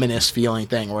ominous feeling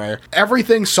thing where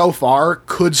everything so far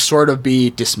could sort of be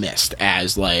dismissed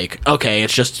as, like, okay,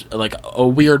 it's just like a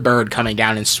weird bird coming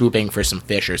down and swooping for some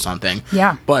fish or something.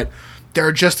 Yeah. But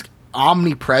they're just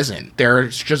omnipresent.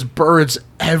 There's just birds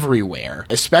everywhere,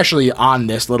 especially on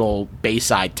this little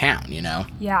bayside town, you know?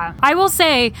 Yeah. I will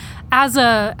say, as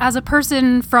a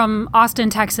person from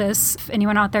Austin, Texas, if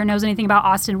anyone out there knows anything about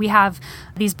Austin, we have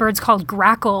these birds called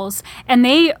grackles, and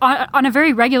they, on a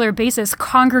very regular basis,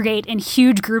 congregate in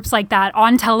huge groups like that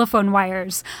on telephone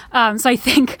wires. So I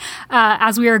think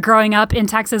as we were growing up in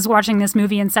Texas watching this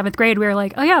movie in 7th grade, we were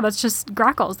like, oh yeah, that's just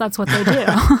grackles. That's what they do.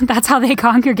 That's how they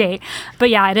congregate. But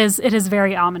yeah, it is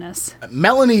very ominous.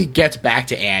 Melanie gets back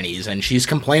to Annie's, and she's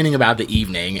complaining about the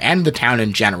evening and the town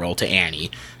in general to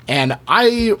Annie. And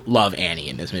I love Annie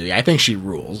in this movie. I think she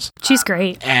rules. She's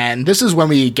great. And this is when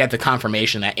we get the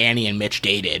confirmation that Annie and Mitch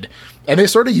dated. And they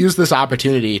sort of use this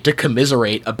opportunity to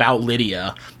commiserate about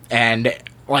Lydia. And,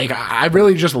 like, I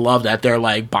really just love that they're,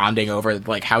 like, bonding over,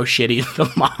 like, how shitty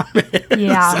the mom is.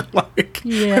 Yeah. And, like,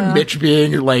 Mitch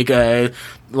being, like a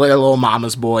little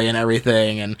mama's boy and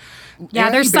everything. And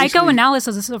yeah, their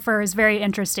psychoanalysis of her is very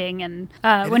interesting. And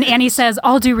when Annie says,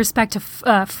 all due respect to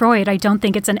Freud, I don't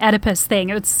think it's an Oedipus thing.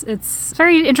 It's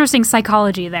very interesting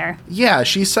psychology there. Yeah,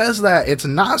 she says that it's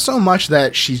not so much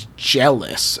that she's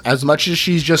jealous as much as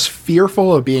she's just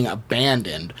fearful of being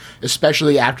abandoned,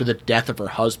 especially after the death of her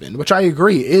husband, which I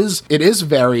agree it is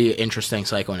very interesting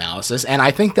psychoanalysis. And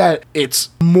I think that it's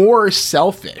more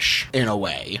selfish in a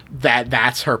way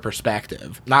that's her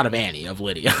perspective, not of Annie, of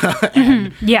Lydia.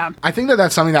 And yeah. I think that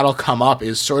that's something that'll come up,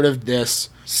 is sort of this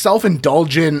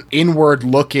self-indulgent,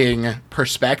 inward-looking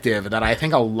perspective that I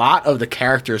think a lot of the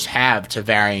characters have to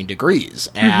varying degrees.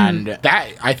 And that,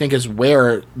 I think, is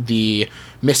where the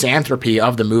misanthropy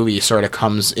of the movie sort of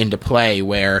comes into play,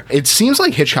 where it seems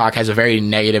like Hitchcock has a very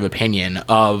negative opinion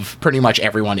of pretty much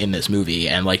everyone in this movie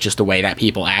and like just the way that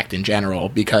people act in general,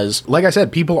 because like I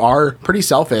said, people are pretty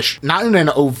selfish, not in an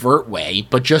overt way,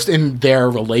 but just in their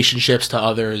relationships to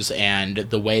others and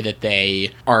the way that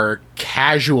they are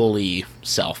casually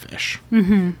selfish.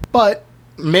 But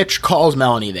Mitch calls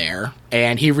Melanie there,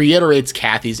 and he reiterates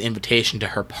Kathy's invitation to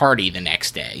her party the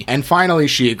next day, and finally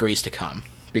she agrees to come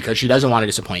because she doesn't want to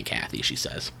disappoint Kathy, she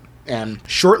says. And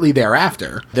shortly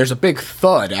thereafter, there's a big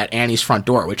thud at Annie's front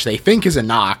door, which they think is a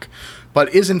knock,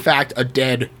 but is in fact a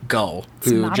dead gull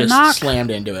who just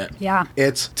slammed into it. Yeah.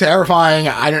 It's terrifying.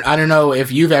 I don't know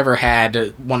if you've ever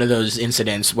had one of those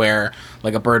incidents where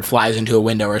like a bird flies into a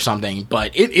window or something,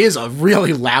 but it is a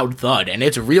really loud thud, and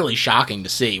it's really shocking to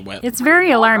see. It's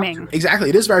very alarming. Exactly.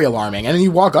 It is very alarming. And then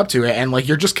you walk up to it and like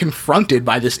you're just confronted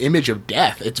by this image of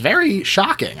death. It's very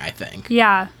shocking, I think.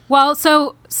 Yeah. Well,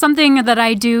 so something that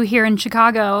I do here in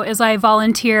Chicago is I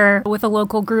volunteer with a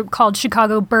local group called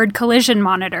Chicago Bird Collision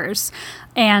Monitors.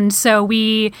 And so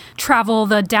we travel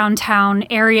the downtown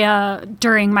area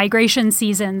during migration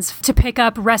seasons to pick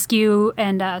up, rescue,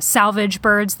 and salvage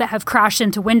birds that have crashed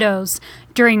into windows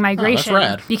during migration. Oh,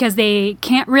 that's rad. Because they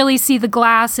can't really see the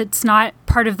glass. It's not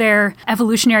part of their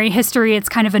evolutionary history. It's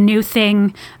kind of a new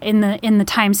thing in the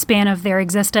time span of their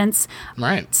existence.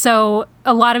 Right. So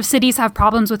a lot of cities have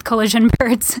problems with collision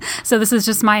birds. So this is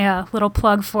just my little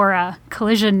plug for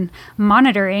collision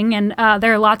monitoring. And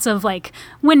there are lots of like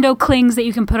window clings that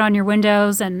you can put on your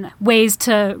windows and ways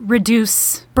to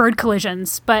reduce bird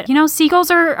collisions. But, you know, seagulls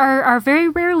are very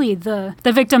rarely the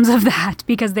victims of that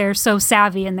because they're so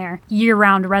savvy and they're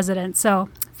year-round residents. So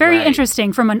very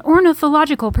interesting from an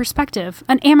ornithological perspective,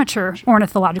 an amateur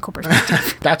ornithological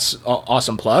perspective. That's an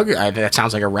awesome plug. That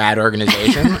sounds like a rad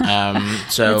organization.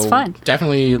 So it's fun.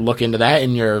 Definitely look into that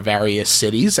in your various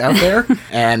cities out there.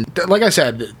 And like I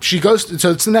said, she goes,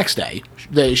 so it's the next day.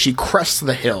 She crests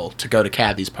the hill to go to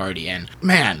Kathy's party. And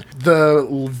man,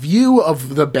 the view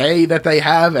of the bay that they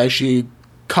have as she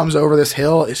comes over this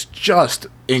hill is just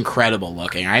incredible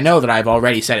looking. I know that I've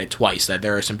already said it twice that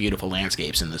there are some beautiful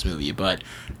landscapes in this movie, but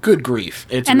good grief.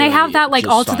 It's and really they have that like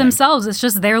all stunning. to themselves. It's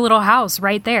just their little house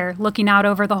right there looking out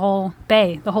over the whole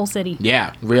bay, the whole city.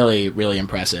 Yeah, really, really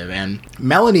impressive. And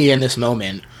Melanie in this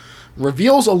moment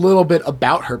reveals a little bit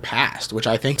about her past, which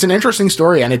I think is an interesting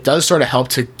story, and it does sort of help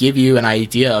to give you an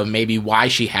idea of maybe why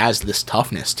she has this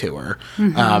toughness to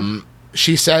her.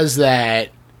 She says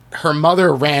that her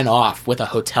mother ran off with a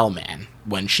hotel man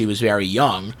when she was very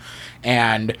young,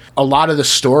 and a lot of the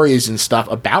stories and stuff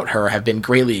about her have been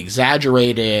greatly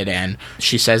exaggerated, and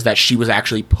she says that she was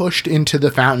actually pushed into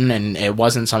the fountain and it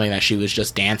wasn't something that she was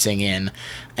just dancing in.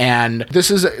 And this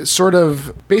is sort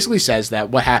of basically says that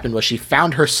what happened was she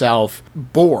found herself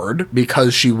bored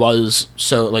because she was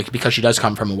so like because she does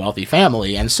come from a wealthy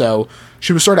family, and so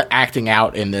she was sort of acting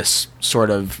out in this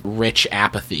sort of rich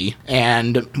apathy.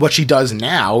 And what she does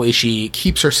now is she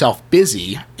keeps herself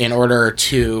busy in order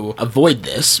to avoid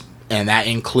this. And that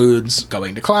includes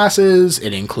going to classes,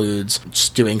 it includes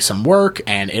just doing some work,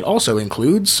 and it also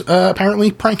includes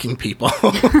apparently pranking people.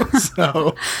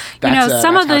 So that's,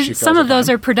 some of those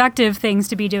are productive things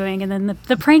to be doing, and then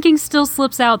the pranking still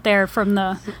slips out there from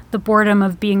the boredom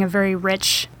of being a very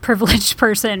rich, privileged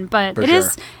person. But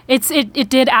it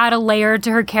did add a layer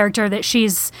to her character that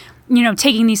she's, you know,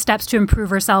 taking these steps to improve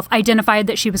herself, identified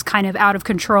that she was kind of out of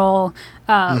control,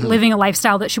 living a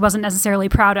lifestyle that she wasn't necessarily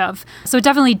proud of. So it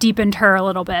definitely deepened her a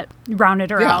little bit, rounded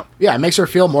her out. Yeah, it makes her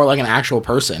feel more like an actual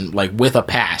person, like with a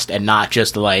past and not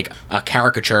just like a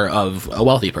caricature of a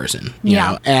wealthy person, you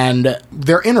know? And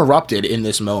they're interrupted in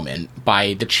this moment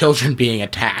by the children being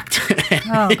attacked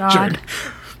and injured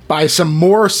by some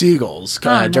more seagulls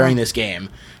during this game.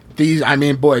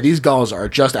 These gulls are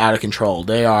just out of control.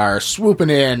 They are swooping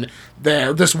in.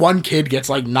 This one kid gets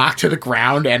like knocked to the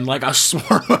ground and like a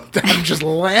swarm of them just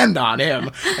land on him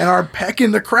and are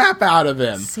pecking the crap out of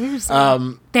him.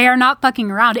 Seriously. They are not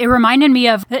fucking around. It reminded me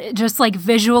of, just like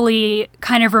visually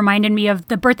kind of reminded me of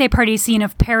the birthday party scene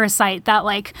of Parasite, that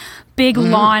like big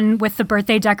lawn with the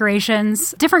birthday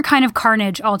decorations. Different kind of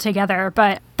carnage altogether,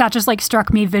 but that just like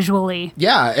struck me visually.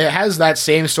 Yeah, it has that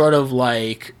same sort of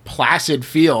like placid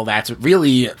feel that's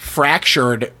really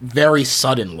fractured very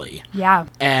suddenly. Yeah.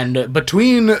 And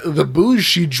between the booze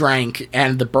she drank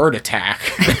and the bird attack,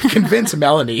 they convince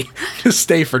Melanie to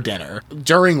stay for dinner.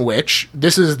 During which,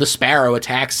 this is the sparrow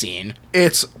attack scene.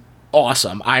 It's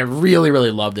awesome. I really,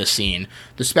 really love this scene.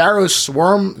 The sparrows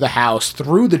swarm the house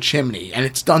through the chimney, and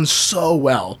it's done so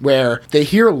well, where they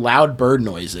hear loud bird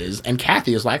noises, and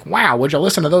Kathy is like, wow, would you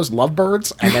listen to those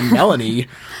lovebirds? And then Melanie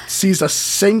sees a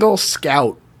single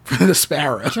scout for the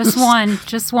sparrows. Just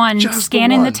one.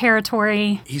 Scanning the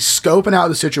territory. He's scoping out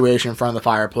the situation in front of the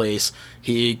fireplace.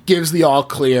 He gives the all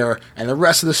clear, and the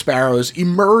rest of the sparrows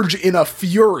emerge in a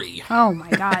fury. Oh my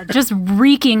God. Just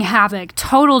wreaking havoc.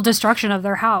 Total destruction of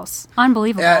their house.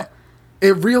 Unbelievable.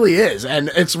 It really is,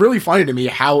 and it's really funny to me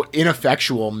how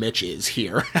ineffectual Mitch is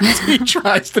here as he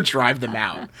tries to drive them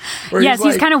out. Yes,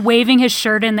 he's kind of waving his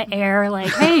shirt in the air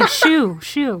like, hey, shoo.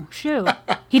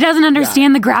 He doesn't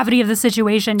understand the gravity of the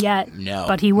situation yet. No,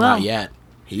 but he will. Not yet.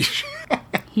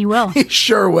 He will. He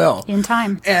sure will. In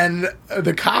time. And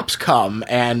the cops come,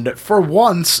 and for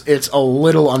once, it's a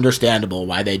little understandable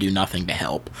why they do nothing to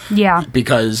help. Yeah.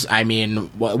 Because, I mean,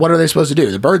 what are they supposed to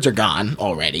do? The birds are gone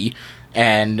already.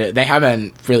 And they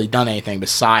haven't really done anything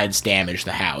besides damage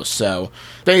the house. So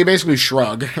they basically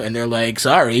shrug, and they're like,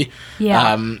 sorry.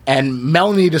 Yeah. And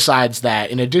Melanie decides that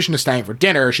in addition to staying for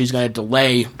dinner, she's going to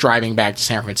delay driving back to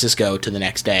San Francisco to the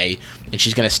next day, and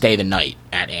she's going to stay the night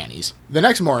at Annie's. The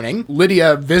next morning,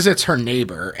 Lydia visits her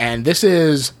neighbor, and this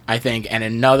is, I think,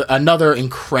 another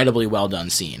incredibly well-done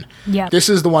scene. Yeah. This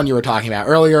is the one you were talking about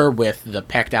earlier with the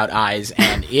pecked-out eyes,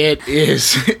 and it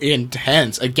is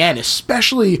intense. Again,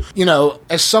 especially,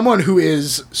 as someone who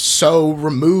is so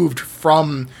removed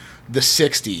from the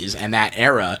 60s and that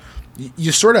era,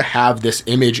 you sort of have this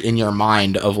image in your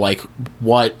mind of, like,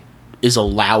 what is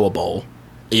allowable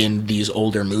in these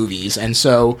older movies. And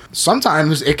so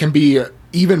sometimes it can be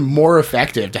even more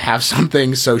effective to have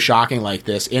something so shocking like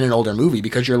this in an older movie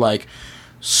because you're, like,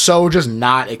 so just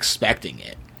not expecting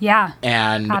it. Yeah,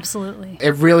 and absolutely.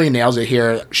 It really nails it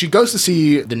here. She goes to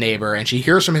see the neighbor, and she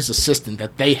hears from his assistant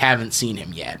that they haven't seen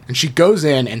him yet. And she goes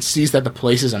in and sees that the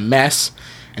place is a mess,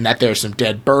 and that there's some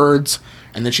dead birds,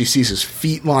 and then she sees his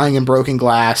feet lying in broken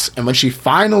glass. And when she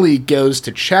finally goes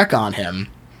to check on him,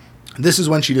 this is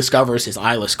when she discovers his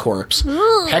eyeless corpse,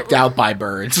 pecked out by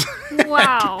birds.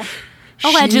 Wow.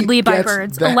 Allegedly by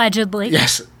birds. Allegedly.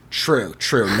 Yes. True.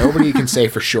 Nobody can say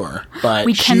for sure, but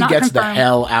she gets the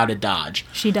hell out of Dodge.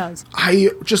 She does. I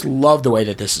just love the way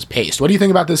that this is paced. What do you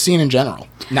think about this scene in general?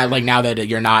 Now that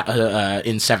you're not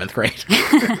in 7th grade.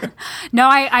 No,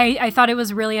 I thought it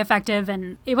was really effective,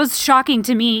 and it was shocking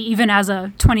to me, even as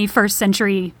a 21st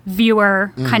century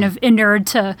viewer, kind of inured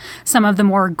to some of the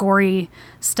more gory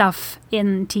stuff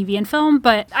in TV and film.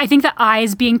 But I think the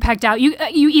eyes being pecked out, you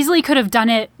easily could have done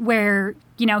it where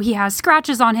he has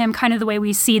scratches on him, kind of the way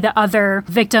we see the other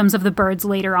victims of the birds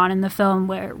later on in the film,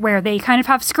 where they kind of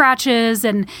have scratches,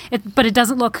 but it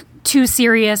doesn't look too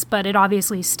serious, but it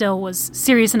obviously still was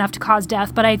serious enough to cause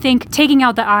death. But I think taking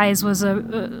out the eyes was a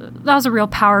real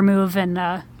power move, and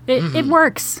it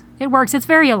works. It works. It's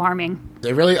very alarming.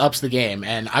 It really ups the game,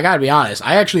 and I gotta be honest,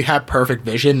 I actually have perfect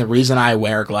vision. The reason I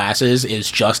wear glasses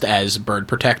is just as bird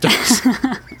protectors.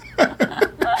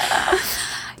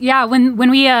 Yeah, when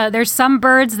we there's some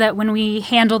birds that when we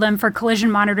handle them for collision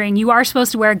monitoring, you are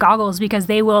supposed to wear goggles because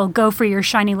they will go for your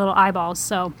shiny little eyeballs.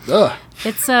 So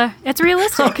it's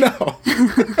realistic. Oh,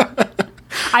 no.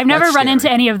 I've never run into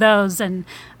any of those, and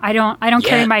I don't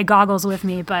carry my goggles with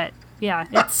me, but yeah,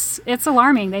 it's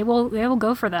alarming. They will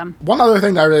go for them. One other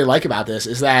thing that I really like about this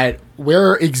is that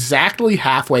we're exactly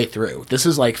halfway through. This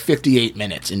is like 58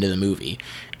 minutes into the movie.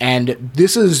 And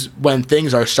this is when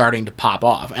things are starting to pop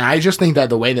off. And I just think that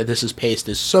the way that this is paced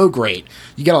is so great.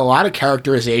 You get a lot of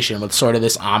characterization with sort of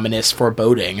this ominous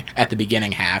foreboding at the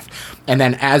beginning half. And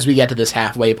then as we get to this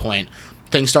halfway point,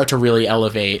 things start to really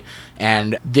elevate.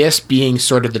 And this being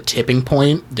sort of the tipping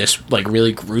point, this like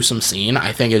really gruesome scene,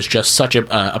 I think is just such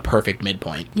a perfect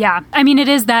midpoint. Yeah. I mean, it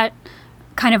is that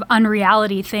kind of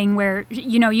unreality thing where,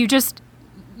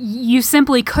 you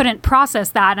simply couldn't process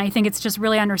that. And I think it's just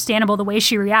really understandable the way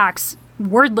she reacts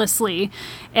wordlessly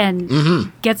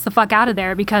and gets the fuck out of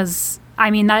there, because,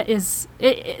 I mean, that's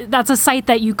a sight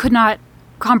that you could not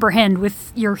comprehend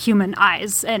with your human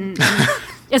eyes. And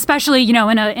especially,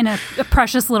 in a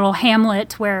precious little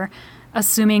hamlet where,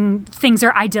 assuming things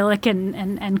are idyllic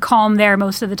and calm there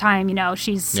most of the time,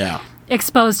 she's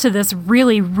exposed to this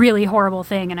really, really horrible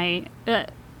thing. And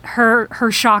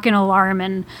her shock and alarm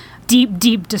and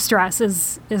deep distress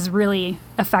is really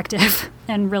effective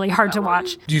and really hard to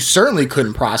watch. You certainly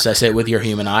couldn't process it with your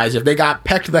human eyes if they got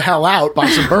pecked the hell out by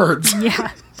some birds.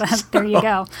 Yeah, there you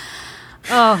go.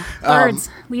 Oh, birds,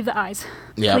 leave the eyes,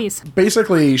 please.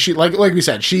 Basically, she like we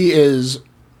said, she is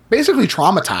basically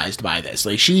traumatized by this.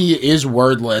 Like, she is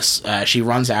wordless. She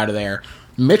runs out of there.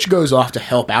 Mitch goes off to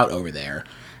help out over there.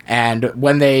 And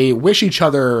when they wish each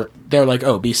other, they're like,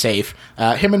 oh, be safe.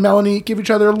 Him and Melanie give each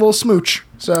other a little smooch.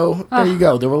 So there you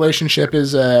go. The relationship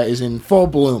is in full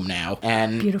bloom now.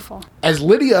 And beautiful. As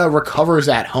Lydia recovers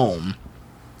at home,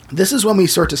 this is when we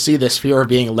start to see this fear of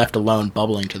being left alone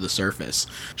bubbling to the surface.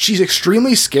 She's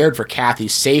extremely scared for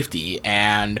Kathy's safety,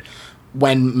 and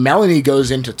when Melanie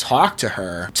goes in to talk to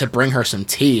her, to bring her some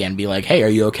tea and be like, hey, are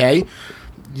you okay?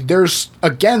 There's,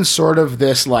 again, sort of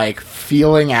this, like,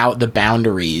 feeling out the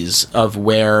boundaries of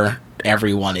where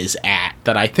everyone is at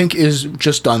that I think is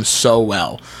just done so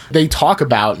well. They talk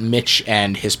about Mitch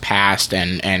and his past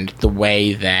and the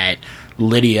way that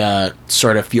Lydia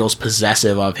sort of feels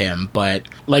possessive of him, but,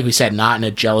 like we said, not in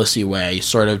a jealousy way,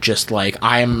 sort of just like,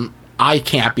 I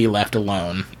can't be left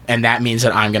alone, and that means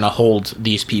that I'm going to hold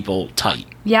these people tight.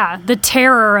 Yeah, the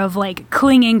terror of, like,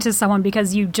 clinging to someone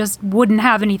because you just wouldn't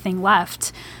have anything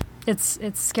left. It's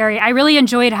scary. I really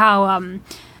enjoyed how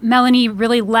Melanie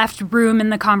really left room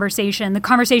in the conversation. The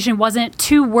conversation wasn't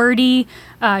too wordy.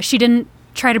 She didn't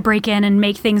try to break in and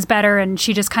make things better, and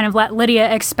she just kind of let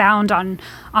Lydia expound on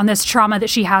this trauma that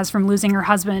she has from losing her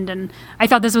husband, and I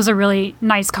thought this was a really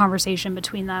nice conversation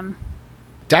between them.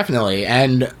 Definitely,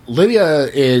 and Lydia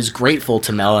is grateful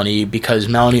to Melanie because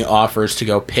Melanie offers to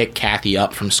go pick Kathy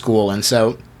up from school, and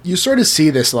so you sort of see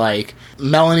this, like,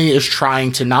 Melanie is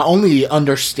trying to not only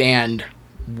understand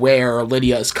where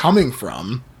Lydia is coming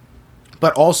from,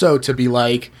 but also to be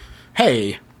like,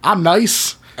 hey, I'm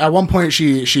nice. At one point,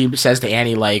 she says to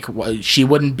Annie, like, she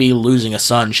wouldn't be losing a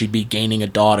son, she'd be gaining a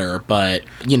daughter, but,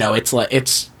 you know, it's like,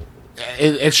 it's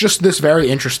just this very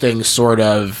interesting sort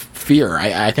of fear.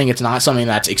 I think it's not something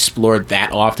that's explored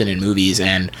that often in movies,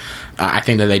 and I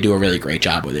think that they do a really great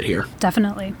job with it here.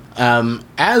 Definitely.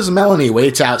 As Melanie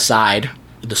waits outside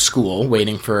the school,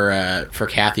 waiting for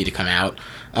Kathy to come out,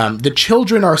 the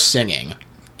children are singing,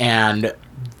 and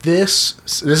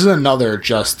this is another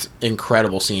just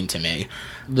incredible scene to me.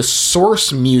 The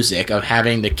source music of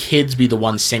having the kids be the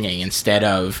ones singing instead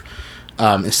of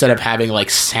having,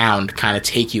 like, sound kind of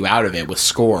take you out of it with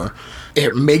score,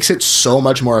 it makes it so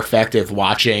much more effective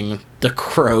watching the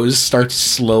crows start to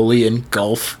slowly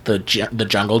engulf the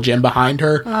jungle gym behind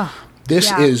her. Oh,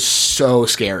 this is so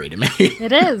scary to me.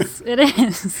 It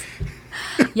is.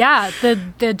 Yeah,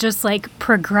 the just, like,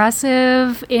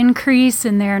 progressive increase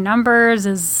in their numbers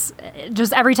is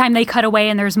just every time they cut away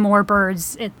and there's more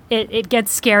birds, it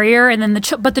gets scarier, and then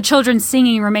but the children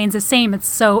singing remains the same. It's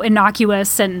so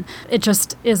innocuous, and it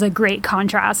just is a great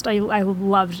contrast. I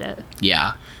loved it.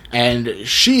 Yeah, and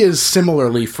she is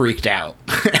similarly freaked out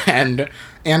and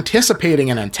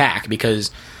anticipating an attack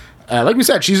because, like we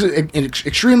said, she's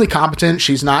extremely competent.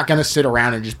 She's not going to sit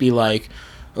around and just be like,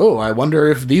 oh, I wonder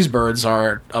if these birds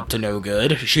are up to no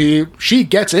good. She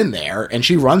gets in there, and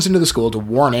she runs into the school to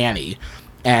warn Annie.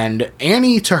 And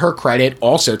Annie, to her credit,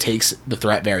 also takes the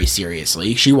threat very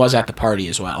seriously. She was at the party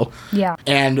as well. Yeah.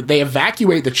 And they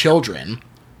evacuate the children,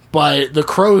 but the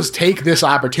crows take this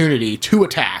opportunity to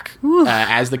attack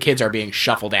as the kids are being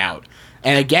shuffled out.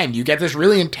 And again, you get this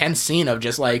really intense scene of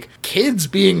just, like, kids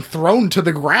being thrown to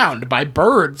the ground by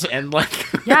birds and, like...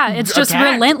 Yeah, it's just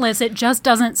relentless. It just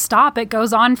doesn't stop. It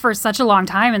goes on for such a long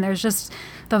time, and there's just...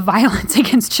 The violence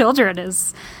against children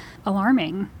is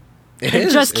alarming.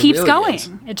 It just keeps going.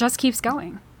 It just keeps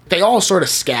going. They all sort of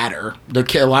scatter.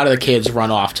 A lot of the kids run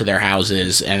off to their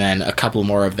houses, and then a couple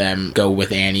more of them go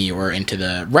with Annie or into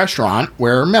the restaurant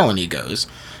where Melanie goes.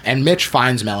 And Mitch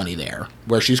finds Melanie there,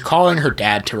 where she's calling her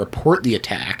dad to report the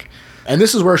attack. And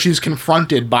this is where she's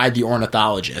confronted by the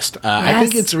ornithologist. Yes. I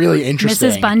think it's really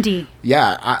interesting. Mrs. Bundy.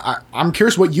 Yeah, I'm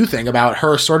curious what you think about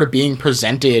her sort of being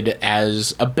presented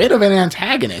as a bit of an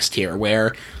antagonist here,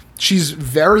 where she's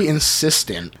very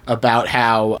insistent about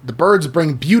how the birds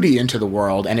bring beauty into the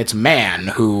world, and it's man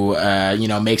who,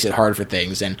 makes it hard for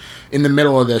things. And in the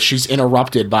middle of this, she's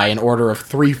interrupted by an order of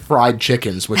 3 fried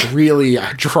chickens, which really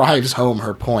drives home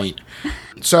her point.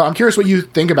 So I'm curious what you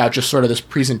think about just sort of this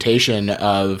presentation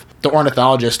of the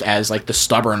ornithologist as, like, the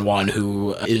stubborn one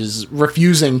who is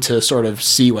refusing to sort of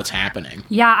see what's happening.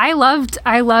 Yeah, I loved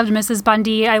Mrs.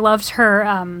 Bundy. I loved her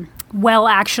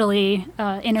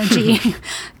energy,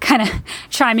 kind of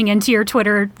chiming into your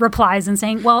Twitter replies and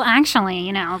saying, well,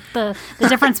 actually, the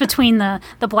difference between the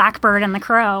blackbird and the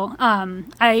crow.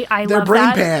 I They're love brain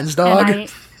that. pans, dog.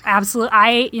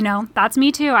 Absolutely. That's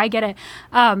me too. I get it.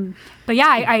 But yeah,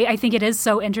 I think it is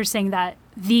so interesting that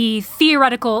the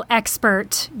theoretical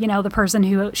expert, the person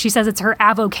who, she says it's her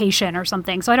avocation or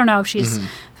something. So I don't know if she's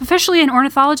officially an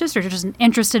ornithologist or just an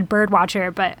interested bird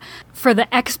watcher, but for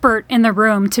the expert in the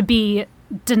room to be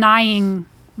denying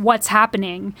what's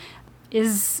happening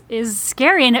is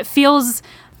scary. And it feels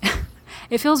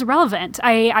relevant.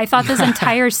 I thought this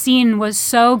entire scene was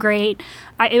so great.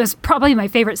 It was probably my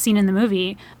favorite scene in the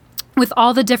movie, with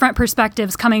all the different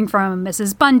perspectives coming from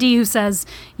Mrs. Bundy, who says,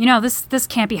 this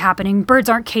can't be happening. Birds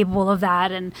aren't capable of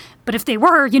that. But if they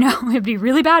were, it'd be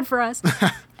really bad for us.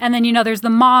 And then, there's the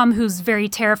mom who's very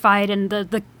terrified, and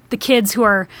the kids who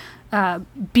are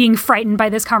being frightened by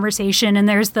this conversation. And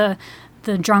there's the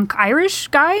drunk Irish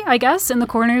guy, I guess, in the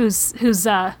corner who's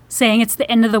saying it's the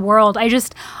end of the world.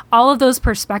 All of those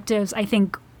perspectives, I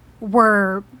think,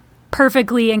 were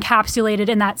perfectly encapsulated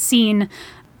in that scene.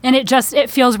 And it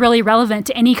feels really relevant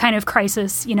to any kind of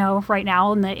crisis, right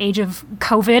now in the age of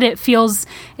COVID. It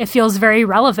feels very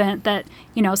relevant that,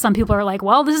 some people are like,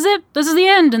 well, this is it. This is the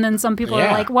end. And then some people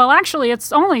are like, well, actually,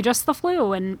 it's only just the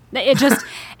flu. And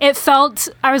it felt,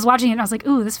 I was watching it and I was like,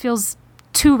 ooh, this feels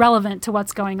too relevant to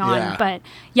what's going on. Yeah. But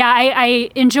yeah, I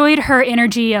enjoyed her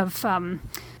energy of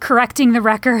correcting the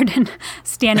record and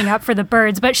standing up for the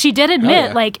birds. But she did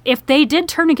admit, if they did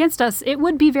turn against us, it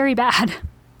would be very bad.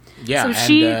 Yeah,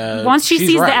 so once she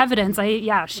sees right. the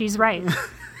evidence, she's right.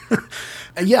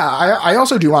 Yeah, I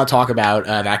also do want to talk about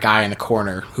that guy in the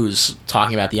corner who's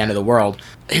talking about the end of the world.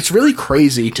 It's really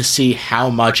crazy to see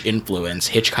how much influence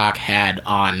Hitchcock had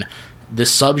on the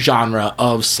subgenre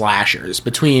of slashers,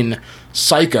 between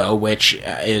Psycho, which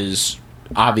is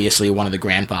obviously one of the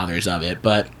grandfathers of it,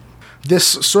 but this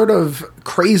sort of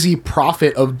crazy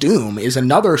prophet of doom is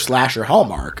another slasher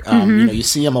hallmark. You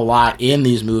see him a lot in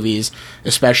these movies,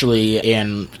 especially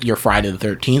in your Friday the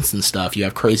 13th and stuff. You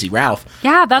have Crazy Ralph.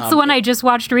 Yeah, that's the one I just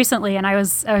watched recently, and I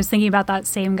was thinking about that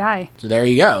same guy. So there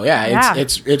you go. Yeah.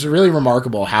 It's really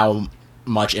remarkable how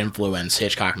much influence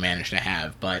Hitchcock managed to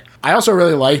have. But I also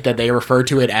really like that they refer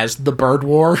to it as the Bird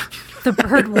War. The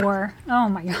Bird War. Oh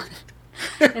my God.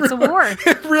 It's a war.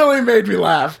 It really made me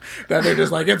laugh that they're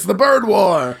just like, it's the Bird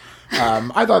War.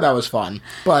 I thought that was fun.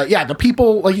 But yeah, the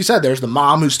people, like you said, there's the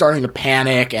mom who's starting to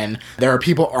panic, and there are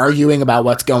people arguing about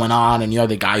what's going on, and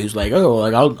the guy who's like,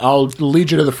 I'll lead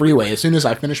you to the freeway as soon as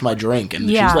I finish my drink. And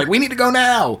she's like, we need to go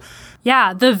now.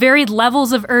 Yeah, the varied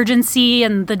levels of urgency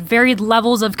and the varied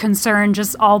levels of concern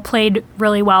just all played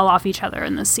really well off each other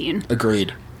in this scene.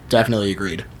 Agreed. Definitely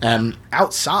agreed. And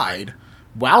outside,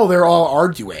 while they're all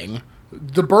arguing,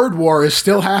 the bird war is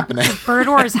still happening. The bird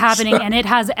war is happening, and it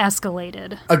has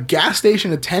escalated. A gas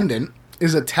station attendant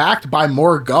is attacked by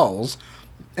more gulls,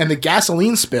 and the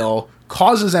gasoline spill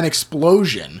causes an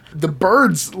explosion. The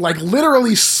birds,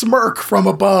 literally smirk from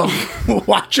above,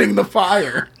 watching the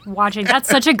fire. That's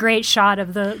such a great shot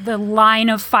of the line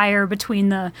of fire between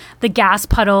the gas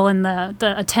puddle and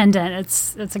the attendant.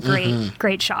 It's a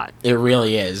great shot. It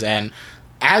really is, and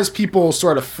as people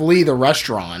sort of flee the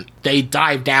restaurant, they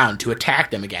dive down to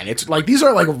attack them again. It's like, these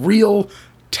are real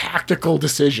tactical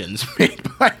decisions made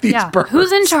by these birds.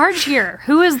 Who's in charge here?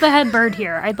 Who is the head bird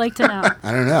here? I'd like to know.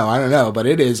 I don't know, but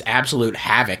it is absolute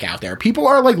havoc out there. People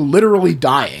are literally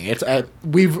dying. It's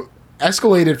we've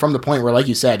escalated from the point where, like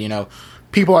you said,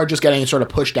 people are just getting sort of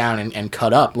pushed down and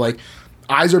cut up.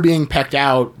 Eyes are being pecked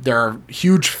out. There are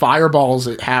huge fireballs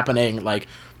happening.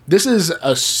 This is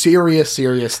a serious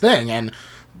thing, and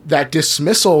that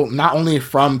dismissal, not only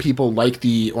from people like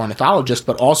the ornithologist,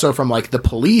 but also from the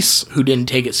police, who didn't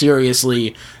take it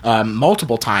seriously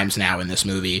multiple times now in this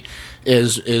movie,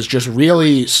 is just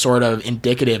really sort of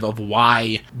indicative of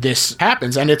why this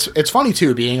happens. And it's funny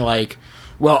too, being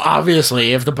well,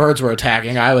 obviously, if the birds were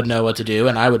attacking, I would know what to do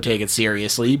and I would take it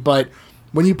seriously. But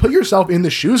when you put yourself in the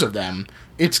shoes of them,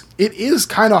 it is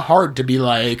kind of hard to be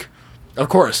of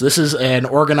course, this is an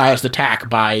organized attack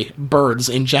by birds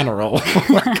in general.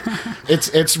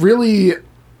 It's really,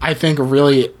 I think,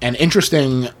 really an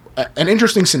interesting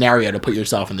scenario to put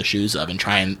yourself in the shoes of and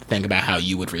try and think about how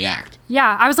you would react.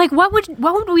 Yeah, I was like, what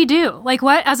would we do?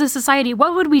 What, as a society,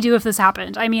 what would we do if this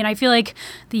happened? I mean, I feel like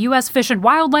the U.S. Fish and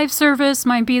Wildlife Service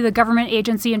might be the government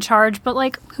agency in charge,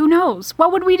 but who knows?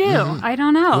 What would we do? Mm-hmm. I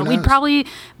don't know. We'd probably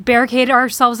barricade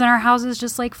ourselves in our houses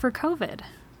just for COVID.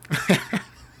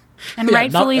 And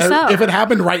rightfully so. If it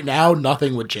happened right now,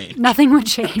 nothing would change. Nothing would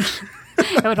change.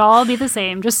 It would all be the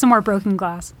same. Just some more broken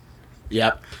glass.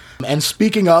 Yep. And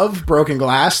speaking of broken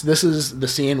glass, this is the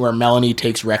scene where Melanie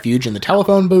takes refuge in the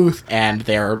telephone booth, and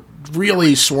they're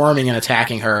really swarming and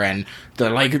attacking her, and they're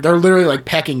literally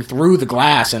pecking through the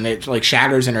glass, and it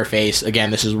shatters in her face. Again,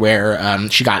 this is where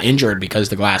she got injured because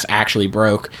the glass actually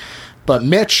broke. But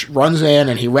Mitch runs in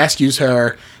and he rescues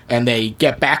her, and they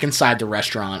get back inside the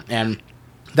restaurant, and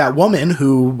that woman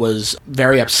who was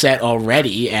very upset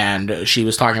already, and she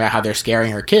was talking about how they're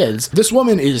scaring her kids, this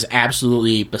woman is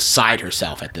absolutely beside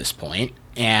herself at this point,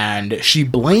 and she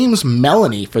blames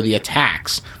Melanie for the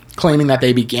attacks, claiming that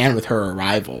they began with her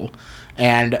arrival.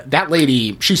 And that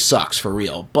lady, she sucks for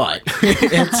real, but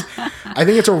I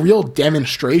think it's a real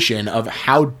demonstration of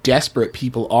how desperate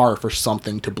people are for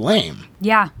something to blame.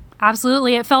 Yeah,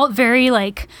 absolutely. It felt very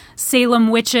like Salem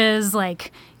witches,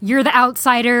 like you're the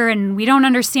outsider and we don't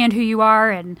understand who you are.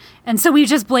 And so we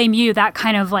just blame you, that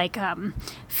kind of like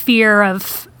fear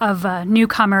of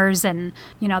newcomers. And,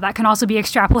 you know, that can also be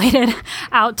extrapolated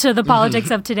out to the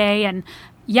politics of today. And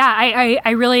yeah, I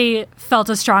really felt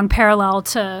a strong parallel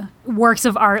to works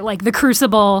of art like The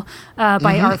Crucible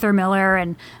by Arthur Miller,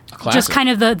 and just kind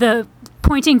of the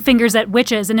pointing fingers at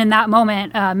witches. And in that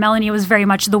moment, Melanie was very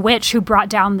much the witch who brought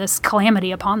down this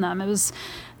calamity upon them. It was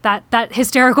that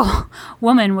hysterical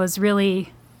woman was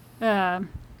really...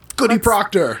 Goody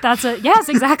Proctor. Yes,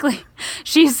 exactly.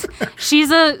 She's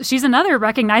another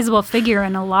recognizable figure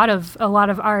in a lot of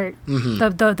art.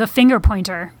 The finger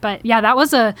pointer. But yeah, that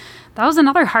was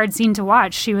another hard scene to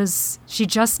watch. She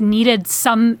just needed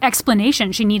some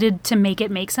explanation. She needed to make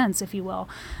it make sense, if you will.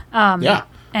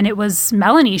 And it was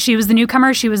Melanie. She was the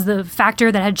newcomer. She was the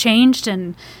factor that had changed,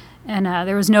 and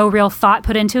there was no real thought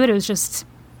put into it. It was just,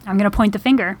 I'm going to point the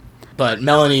finger. But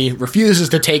Melanie refuses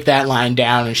to take that line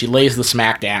down, and she lays the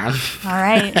smack down. All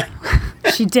right.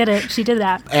 She did it. She did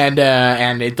that. And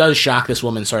it does shock this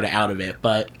woman sort of out of it.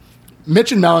 But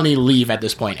Mitch and Melanie leave at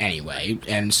this point anyway.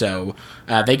 And so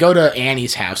they go to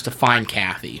Annie's house to find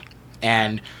Kathy.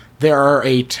 And there are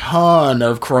a ton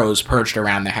of crows perched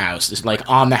around the house. It's like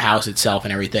on the house itself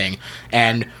and everything.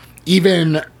 And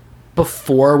even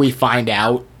before we find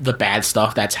out the bad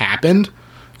stuff that's happened,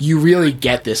 you really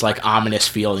get this, like, ominous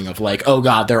feeling of, like, oh,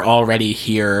 God, they're already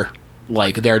here.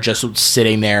 Like, they're just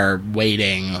sitting there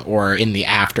waiting or in the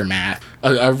aftermath.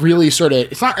 A really sort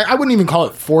of... It's not... I wouldn't even call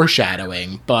it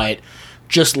foreshadowing, but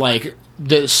just, like,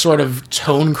 this sort of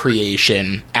tone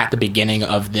creation at the beginning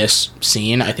of this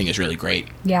scene, I think is really great.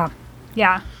 Yeah.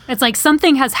 Yeah. It's like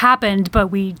something has happened, but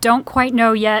we don't quite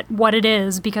know yet what it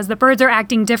is because the birds are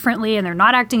acting differently and they're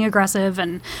not acting aggressive,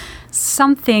 and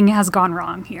something has gone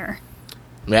wrong here.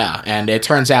 Yeah, and it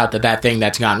turns out that thing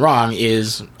that's gone wrong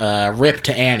is Rip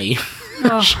to Annie.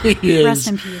 Oh, she is rest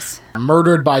in peace.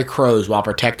 Murdered by crows while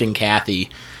protecting Kathy.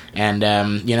 And,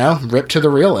 Rip to the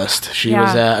realist. She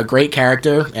was a great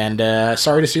character, and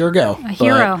sorry to see her go. A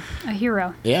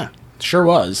hero. Yeah, sure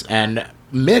was. And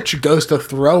Mitch goes to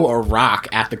throw a rock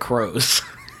at the crows.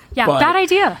 Yeah, bad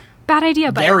idea. But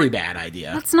very bad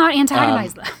idea. Let's not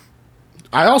antagonize them.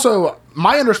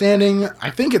 My understanding,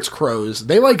 I think it's crows.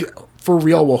 They, like, for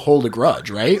real will hold a grudge,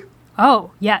 right?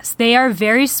 Oh, yes. They are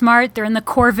very smart. They're in the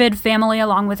corvid family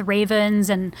along with ravens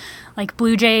and, like,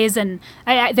 blue jays. And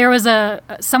there was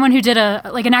someone who did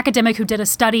an academic who did a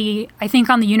study, I think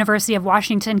on the University of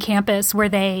Washington campus, where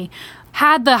they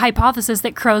had the hypothesis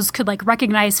that crows could, like,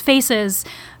 recognize faces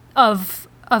of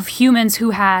humans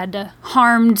who had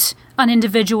harmed an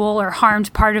individual or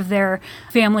harmed part of their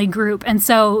family group. And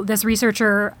so this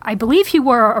researcher, I believe he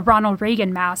wore a Ronald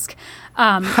Reagan mask,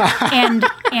 and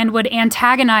would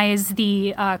antagonize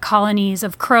the colonies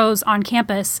of crows on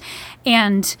campus.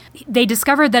 And they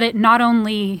discovered that it not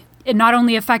only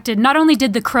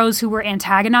did the crows who were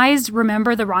antagonized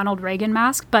remember the Ronald Reagan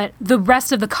mask, but the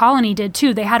rest of the colony did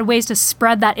too. They had ways to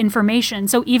spread that information.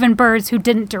 So even birds who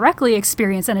didn't directly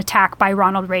experience an attack by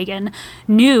Ronald Reagan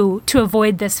knew to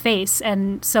avoid this face.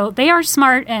 And so they are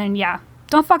smart, and yeah,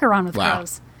 don't fuck around with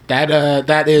crows.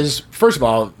 That is, first of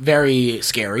all, very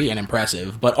scary and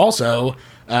impressive, but also...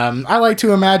 I like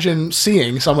to imagine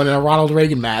seeing someone in a Ronald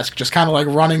Reagan mask just kind of like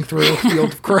running through a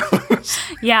field of crows.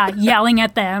 Yeah, yelling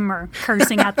at them or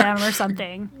cursing at them or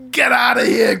something. Get out of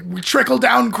here, trickle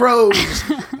down crows.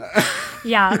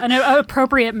 Yeah, an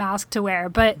appropriate mask to wear.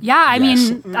 But yeah, I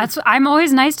mean, I'm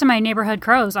always nice to my neighborhood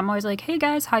crows. I'm always like, hey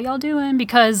guys, how y'all doing?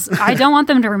 Because I don't want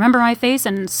them to remember my face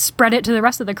and spread it to the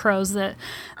rest of the crows that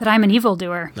I'm an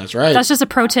evildoer. That's right. That's just a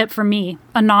pro tip from me,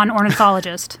 a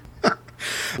non-ornithologist.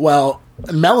 Well,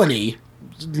 Melanie,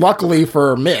 luckily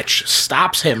for Mitch,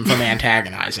 stops him from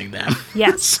antagonizing them.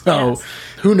 Yes. So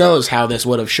who knows how this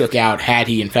would have shook out had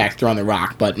he in fact thrown the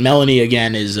rock. But Melanie,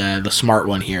 again, is the smart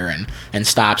one here and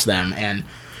stops them. And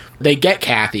they get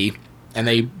Kathy, and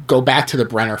they go back to the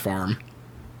Brenner farm,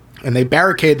 and they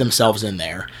barricade themselves in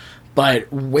there.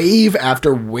 But wave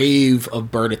after wave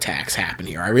of bird attacks happen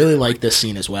here. I really like this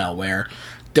scene as well, where...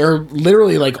 they're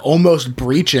literally, like, almost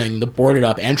breaching the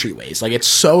boarded-up entryways. Like, it's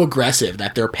so aggressive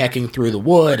that they're pecking through the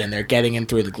wood and they're getting in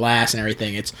through the glass and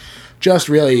everything. It's just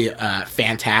really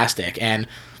fantastic. And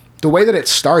the way that it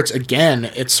starts,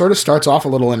 again, it sort of starts off a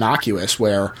little innocuous,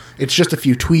 where it's just a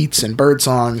few tweets and bird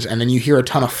songs, and then you hear a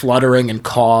ton of fluttering and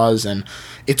caws, and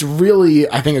it's really,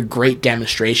 I think, a great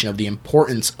demonstration of the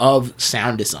importance of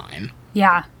sound design.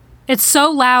 Yeah. It's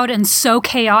so loud and so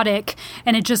chaotic,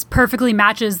 and it just perfectly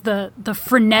matches the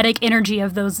frenetic energy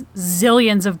of those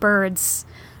zillions of birds,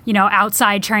 you know,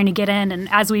 outside trying to get in. And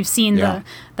as we've seen, the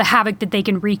havoc that they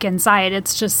can wreak inside,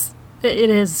 it's just, it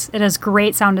is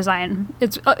great sound design.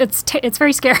 It's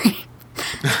very scary.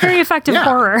 It's very effective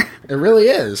horror. It really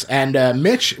is. And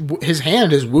Mitch, his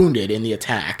hand is wounded in the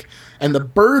attack, and the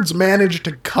birds manage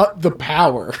to cut the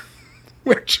power.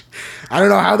 Which, I don't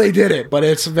know how they did it, but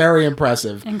it's very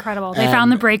impressive. Incredible. They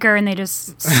found the breaker and they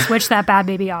just switched that bad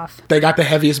baby off. They got the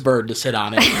heaviest bird to sit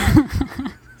on it.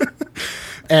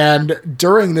 And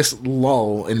during this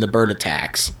lull in the bird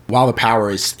attacks, while the power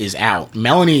is out,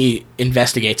 Melanie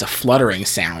investigates a fluttering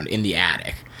sound in the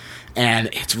attic. And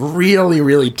it's really,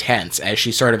 really tense as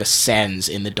she sort of ascends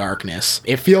in the darkness.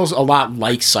 It feels a lot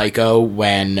like Psycho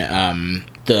when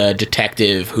the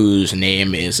detective, whose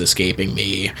name is escaping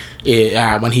me,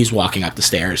 when he's walking up the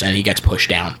stairs and he gets pushed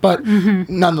down. But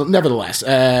nevertheless,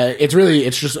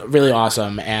 it's just really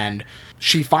awesome. And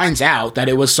she finds out that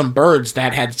it was some birds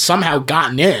that had somehow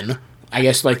gotten in, I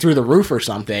guess like through the roof or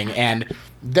something, and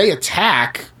they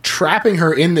attack, trapping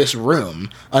her in this room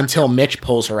until Mitch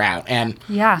pulls her out. And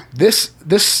this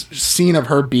scene of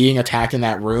her being attacked in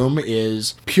that room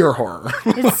is pure horror.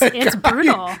 It's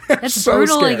brutal. It's so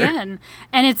brutal scary. Again.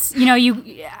 And it's, you know,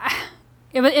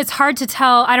 it's hard to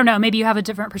tell. I don't know, maybe you have a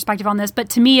different perspective on this, but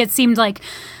to me it seemed like,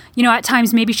 you know, at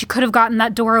times maybe she could have gotten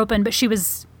that door open, but she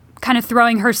was kind of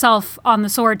throwing herself on the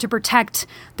sword to protect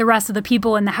the rest of the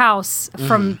people in the house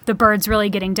from the birds really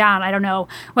getting down. I don't know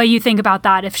what you think about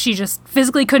that, if she just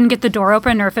physically couldn't get the door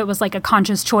open or if it was like a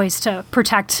conscious choice to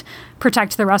protect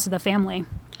the rest of the family.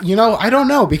 You know, I don't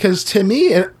know, because to me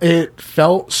it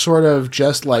felt sort of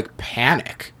just like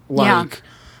panic. Like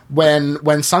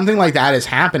when something like that is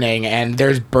happening and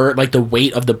there's like the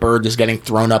weight of the bird is getting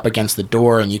thrown up against the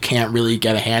door and you can't really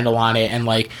get a handle on it, and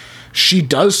like she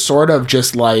does sort of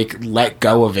just like let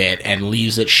go of it and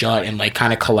leaves it shut and like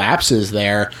kind of collapses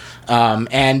there.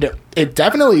 And it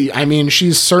definitely, I mean,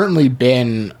 she's certainly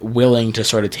been willing to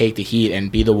sort of take the heat and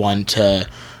be the one to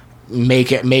make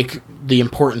the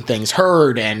important things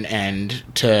heard and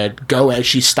to go as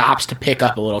she stops to pick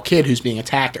up a little kid who's being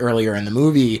attacked earlier in the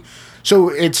movie. So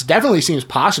it definitely seems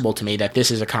possible to me that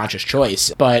this is a conscious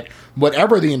choice, but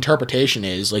whatever the interpretation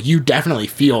is, like, you definitely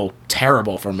feel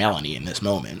terrible for Melanie in this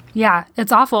moment. Yeah,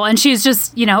 it's awful. And she's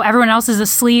just, you know, everyone else is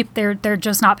asleep. They're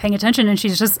just not paying attention, and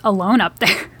she's just alone up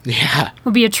there. Yeah. It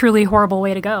would be a truly horrible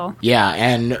way to go. Yeah,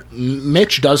 and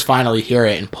Mitch does finally hear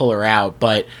it and pull her out,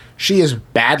 but she is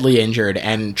badly injured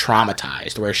and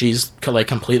traumatized, where she's like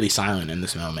completely silent in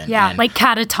this moment. Yeah, and, like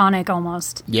catatonic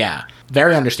almost. Yeah,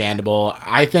 very understandable.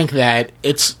 I think that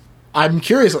I'm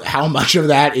curious how much of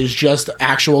that is just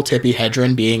actual Tippi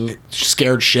Hedren being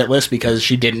scared shitless because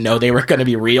she didn't know they were going to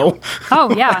be real.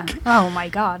 Oh, yeah. Oh, my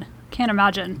God. Can't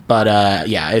imagine. But,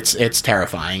 yeah, it's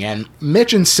terrifying. And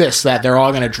Mitch insists that they're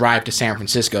all going to drive to San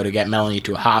Francisco to get Melanie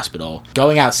to a hospital,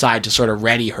 going outside to sort of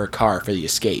ready her car for the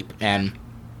escape. And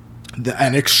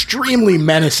an extremely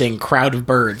menacing crowd of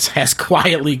birds has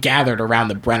quietly gathered around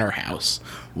the Brenner house,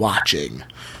 watching,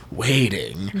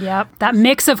 waiting. Yep, that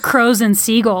mix of crows and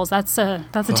seagulls, that's a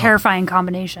terrifying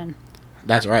combination.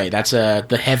 That's right. That's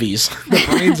the heavies, the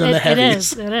brains and the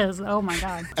heavies. It is. Oh my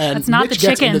God. And it's not Mitch the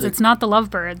chickens. It's not the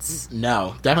lovebirds.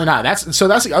 No, definitely not. That's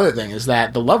the other thing, is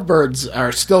that the lovebirds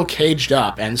are still caged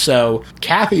up, and so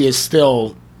Kathy is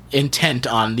still intent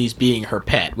on these being her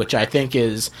pet, which I think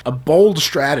is a bold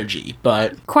strategy,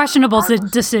 but questionable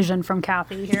decision from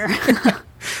Kathy here.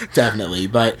 Definitely.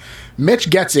 But Mitch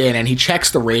gets in and he checks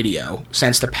the radio,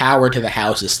 since the power to the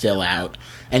house is still out,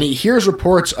 and he hears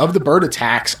reports of the bird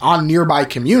attacks on nearby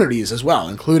communities as well,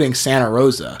 including Santa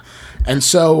Rosa. And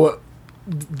so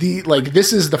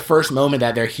this is the first moment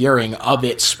that they're hearing of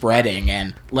it spreading,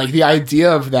 and like the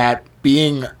idea of that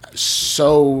being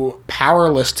so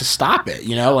powerless to stop it,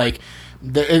 you know, like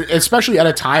especially at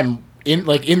a time in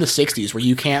the 60s where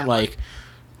you can't like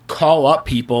call up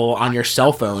people on your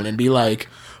cell phone and be like,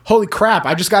 holy crap,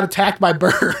 I just got attacked by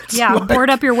birds. Yeah, like, board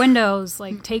up your windows,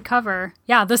 like take cover.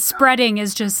 Yeah, the spreading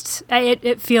is just,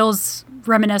 it feels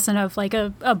reminiscent of like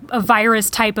a virus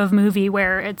type of movie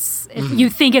where you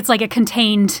think it's like a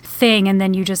contained thing, and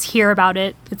then you just hear about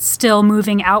it. It's still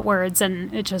moving outwards,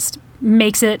 and it just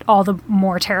makes it all the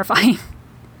more terrifying.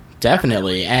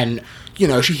 Definitely. And, you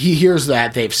know, he hears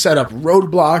that they've set up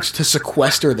roadblocks to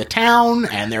sequester the town,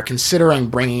 and they're considering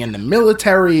bringing in the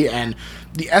military, and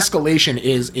the escalation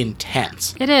is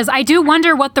intense. It is. I do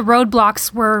wonder what the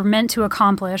roadblocks were meant to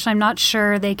accomplish. I'm not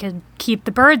sure they could keep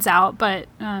the birds out, but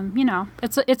you know,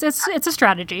 it's a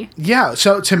strategy. Yeah.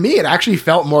 So to me, it actually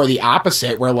felt more the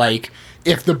opposite, where like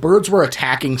if the birds were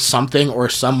attacking something or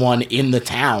someone in the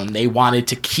town, they wanted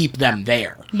to keep them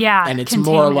there. Yeah. And it's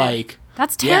more like...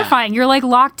 That's terrifying. You're like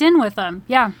locked in with them.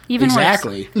 Yeah, even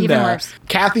exactly. worse. Even worse.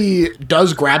 Kathy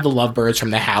does grab the lovebirds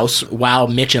from the house while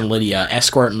Mitch and Lydia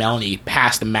escort Melanie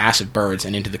past the massive birds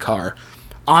and into the car.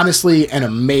 Honestly, an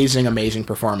amazing, amazing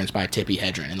performance by Tippi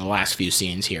Hedren in the last few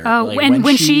scenes here. Oh, like, and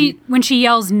when she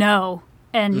yells no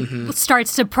and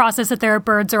starts to process that there are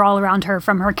birds are all around her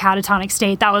from her catatonic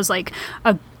state, that was like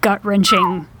a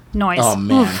gut-wrenching noise. Oh,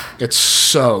 man. Oof. It's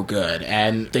so good.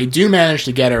 And they do manage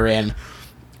to get her in.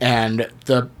 And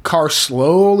the car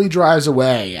slowly drives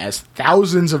away as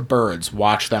thousands of birds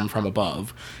watch them from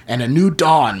above. And a new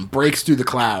dawn breaks through the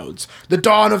clouds. The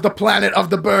dawn of the planet of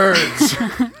the birds.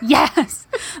 Yes!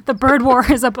 The bird war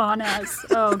is upon us.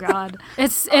 Oh, God.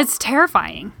 It's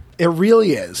terrifying. It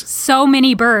really is. So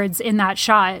many birds in that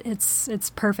shot. It's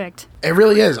perfect. It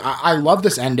really is. I love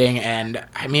this ending, and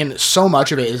I mean, so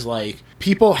much of it is like,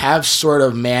 people have sort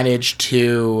of managed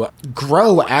to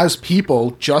grow as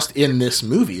people just in this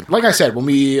movie. Like I said, when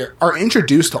we are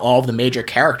introduced to all of the major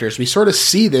characters, we sort of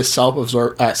see this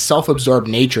self-absorbed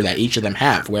nature that each of them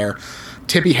have, where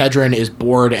Tippi Hedren is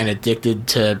bored and addicted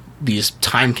to these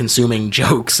time-consuming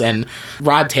jokes, and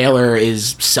Rod Taylor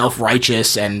is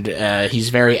self-righteous, and he's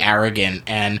very arrogant,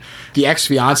 and the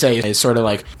ex-fiance is sort of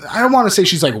like, I don't want to say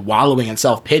she's like wallowing in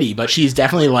self-pity, but she's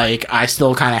definitely like, I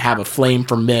still kind of have a flame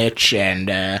for Mitch, and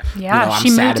I'm she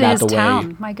sad moved about to his the town.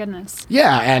 way. My goodness.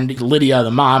 Yeah, and Lydia, the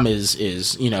mom,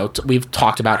 is we've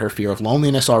talked about her fear of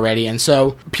loneliness already, and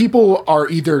so people are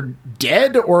either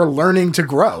dead or learning to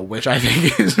grow, which I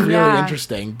think is really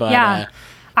interesting. But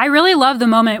I really love the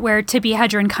moment where Tippi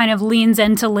Hedren kind of leans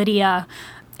into Lydia,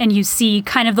 and you see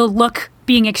kind of the look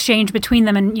being exchanged between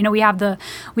them, and we have the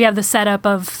setup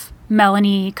of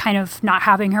Melanie kind of not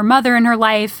having her mother in her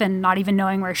life and not even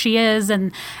knowing where she is,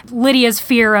 and Lydia's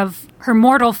her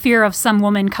mortal fear of some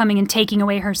woman coming and taking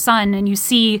away her son, and you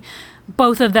see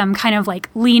both of them kind of like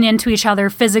lean into each other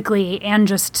physically and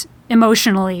just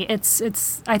emotionally.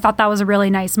 I thought that was a really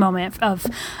nice moment of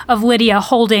Lydia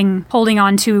holding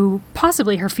on to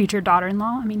possibly her future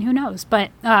daughter-in-law. I mean, who knows?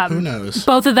 But who knows?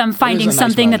 Both of them finding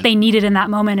something that they needed in that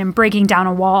moment and breaking down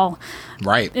a wall.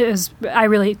 Right. It was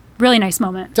really nice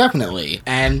moment. Definitely.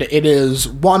 And it is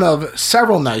one of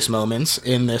several nice moments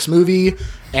in this movie,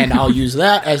 and I'll use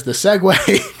that as the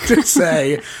segue to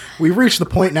say we've reached the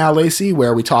point now, Lacey,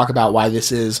 where we talk about why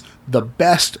this is the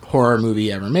best horror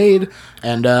movie ever made,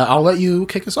 and I'll let you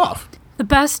kick us off. The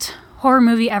best horror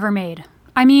movie ever made.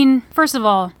 I mean, first of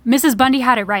all, Mrs. Bundy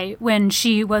had it right when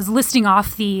she was listing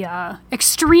off the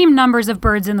extreme numbers of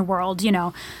birds in the world,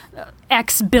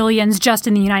 X billions just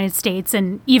in the United States,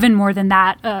 and even more than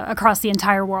that across the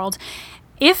entire world.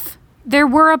 If there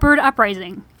were a bird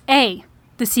uprising, A,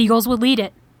 the seagulls would lead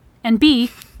it, and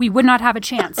B, we would not have a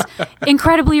chance.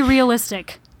 Incredibly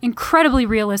realistic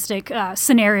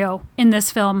scenario in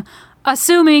this film,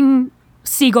 assuming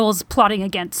seagulls plotting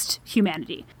against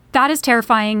humanity. That is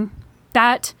terrifying.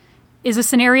 That is a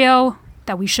scenario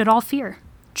that we should all fear.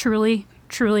 Truly,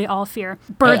 truly all fear.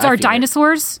 Birds are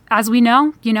dinosaurs, as we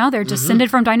know. They're descended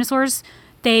from dinosaurs.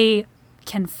 They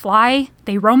can fly.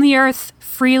 They roam the earth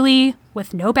freely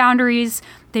with no boundaries.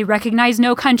 They recognize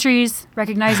no countries,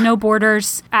 recognize no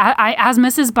borders. As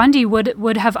Mrs. Bundy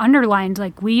would have underlined,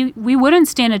 like we wouldn't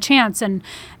stand a chance. And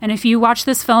if you watch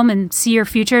this film and see your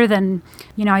future, then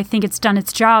I think it's done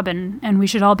its job, and we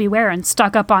should all beware and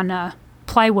stock up on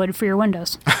plywood for your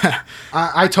windows.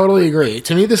 I totally agree.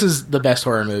 To me, this is the best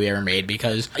horror movie ever made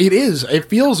because it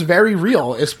feels very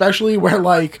real, especially where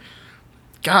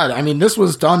God, I mean, this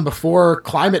was done before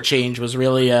climate change was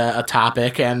really a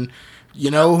topic, and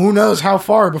who knows how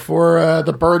far before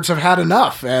the birds have had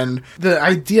enough. And the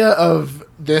idea of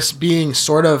this being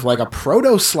sort of like a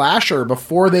proto-slasher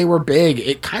before they were big,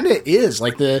 it kind of is.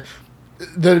 Like the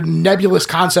nebulous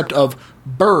concept of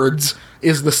birds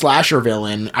is the slasher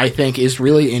villain, I think, is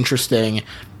really interesting.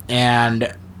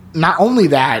 And not only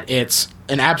that, it's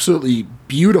an absolutely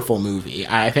beautiful movie.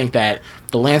 I think that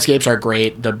the landscapes are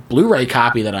great. The Blu-ray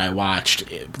copy that I watched,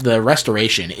 the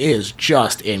restoration is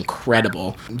just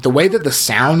incredible. The way that the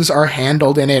sounds are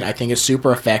handled in it, I think is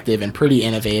super effective and pretty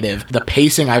innovative. The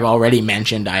pacing I've already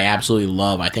mentioned, I absolutely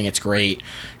love. I think it's great.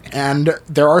 And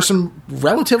there are some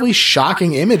relatively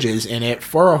shocking images in it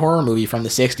for a horror movie from the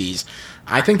 60s.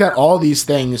 I think that all these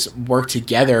things work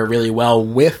together really well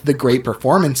with the great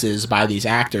performances by these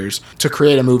actors to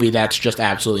create a movie that's just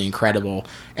absolutely incredible.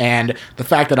 And the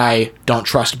fact that I don't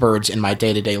trust birds in my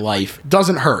day-to-day life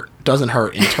doesn't hurt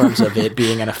in terms of it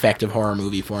being an effective horror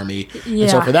movie for me. Yeah.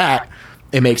 And so for that,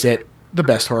 it makes it the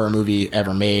best horror movie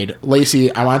ever made.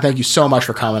 Lacey, I want to thank you so much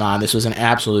for coming on. This was an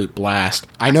absolute blast.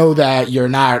 I know that you're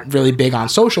not really big on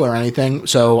social or anything,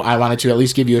 so I wanted to at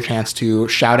least give you a chance to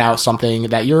shout out something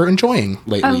that you're enjoying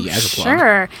lately as a plug.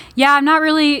 Sure. Yeah, I'm not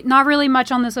really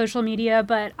much on the social media,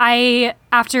 but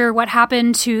after what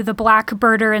happened to the black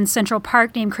birder in Central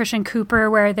Park named Christian Cooper,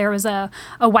 where there was a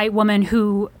white woman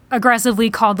who aggressively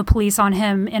called the police on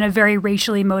him in a very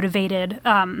racially motivated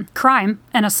crime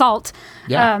and assault.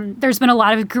 Yeah. There's been a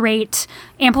lot of great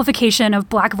amplification of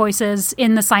black voices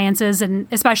in the sciences and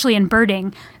especially in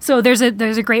birding. So there's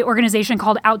a great organization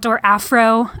called Outdoor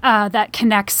Afro that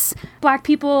connects black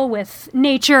people with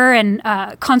nature and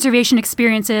conservation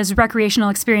experiences, recreational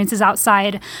experiences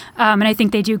outside. And I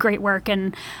think they do great work. And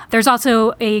there's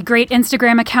also a great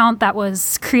Instagram account that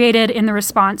was created in the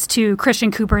response to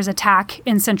Christian Cooper's attack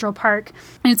in Central Park.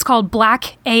 And it's called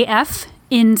Black AF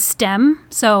in STEM,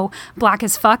 so black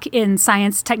as fuck in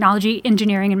science, technology,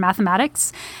 engineering, and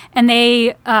mathematics. And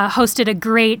they hosted a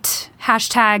great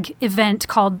hashtag event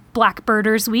called Black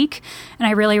Birders Week. And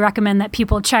I really recommend that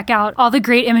people check out all the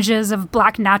great images of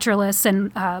black naturalists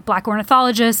and black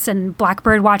ornithologists and black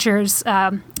bird watchers.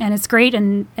 And it's great,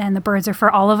 and the birds are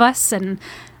for all of us. And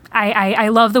I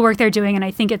love the work they're doing, and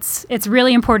I think it's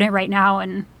really important right now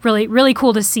and really, really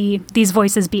cool to see these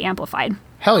voices be amplified.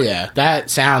 Hell yeah. That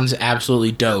sounds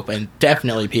absolutely dope, and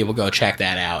definitely people go check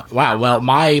that out. Wow, well,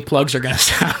 my plugs are going to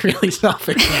sound really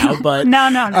selfish now, but... No,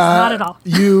 not at all.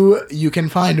 You can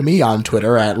find me on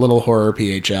Twitter at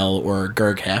LittleHorrorPHL or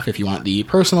GurgHef if you want the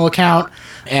personal account,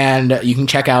 and you can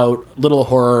check out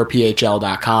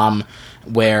littlehorrorphl.com,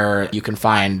 where you can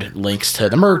find links to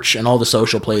the merch and all the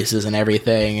social places and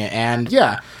everything. And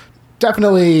yeah,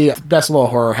 definitely Best Little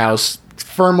Horror House,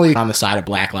 firmly on the side of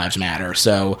Black Lives Matter.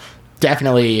 So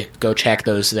definitely go check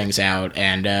those things out.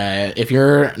 And if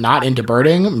you're not into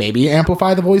birding, maybe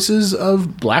amplify the voices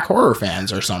of black horror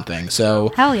fans or something.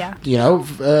 So hell yeah,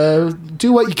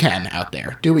 do what you can out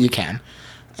there. Do what you can.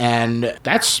 And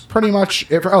that's pretty much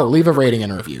it. Leave a rating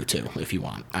and review too if you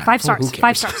want. 5 stars.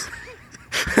 5 stars.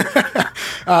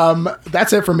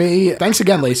 That's it for me. Thanks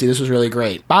again, Lacey. This was really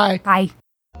great. Bye. Bye.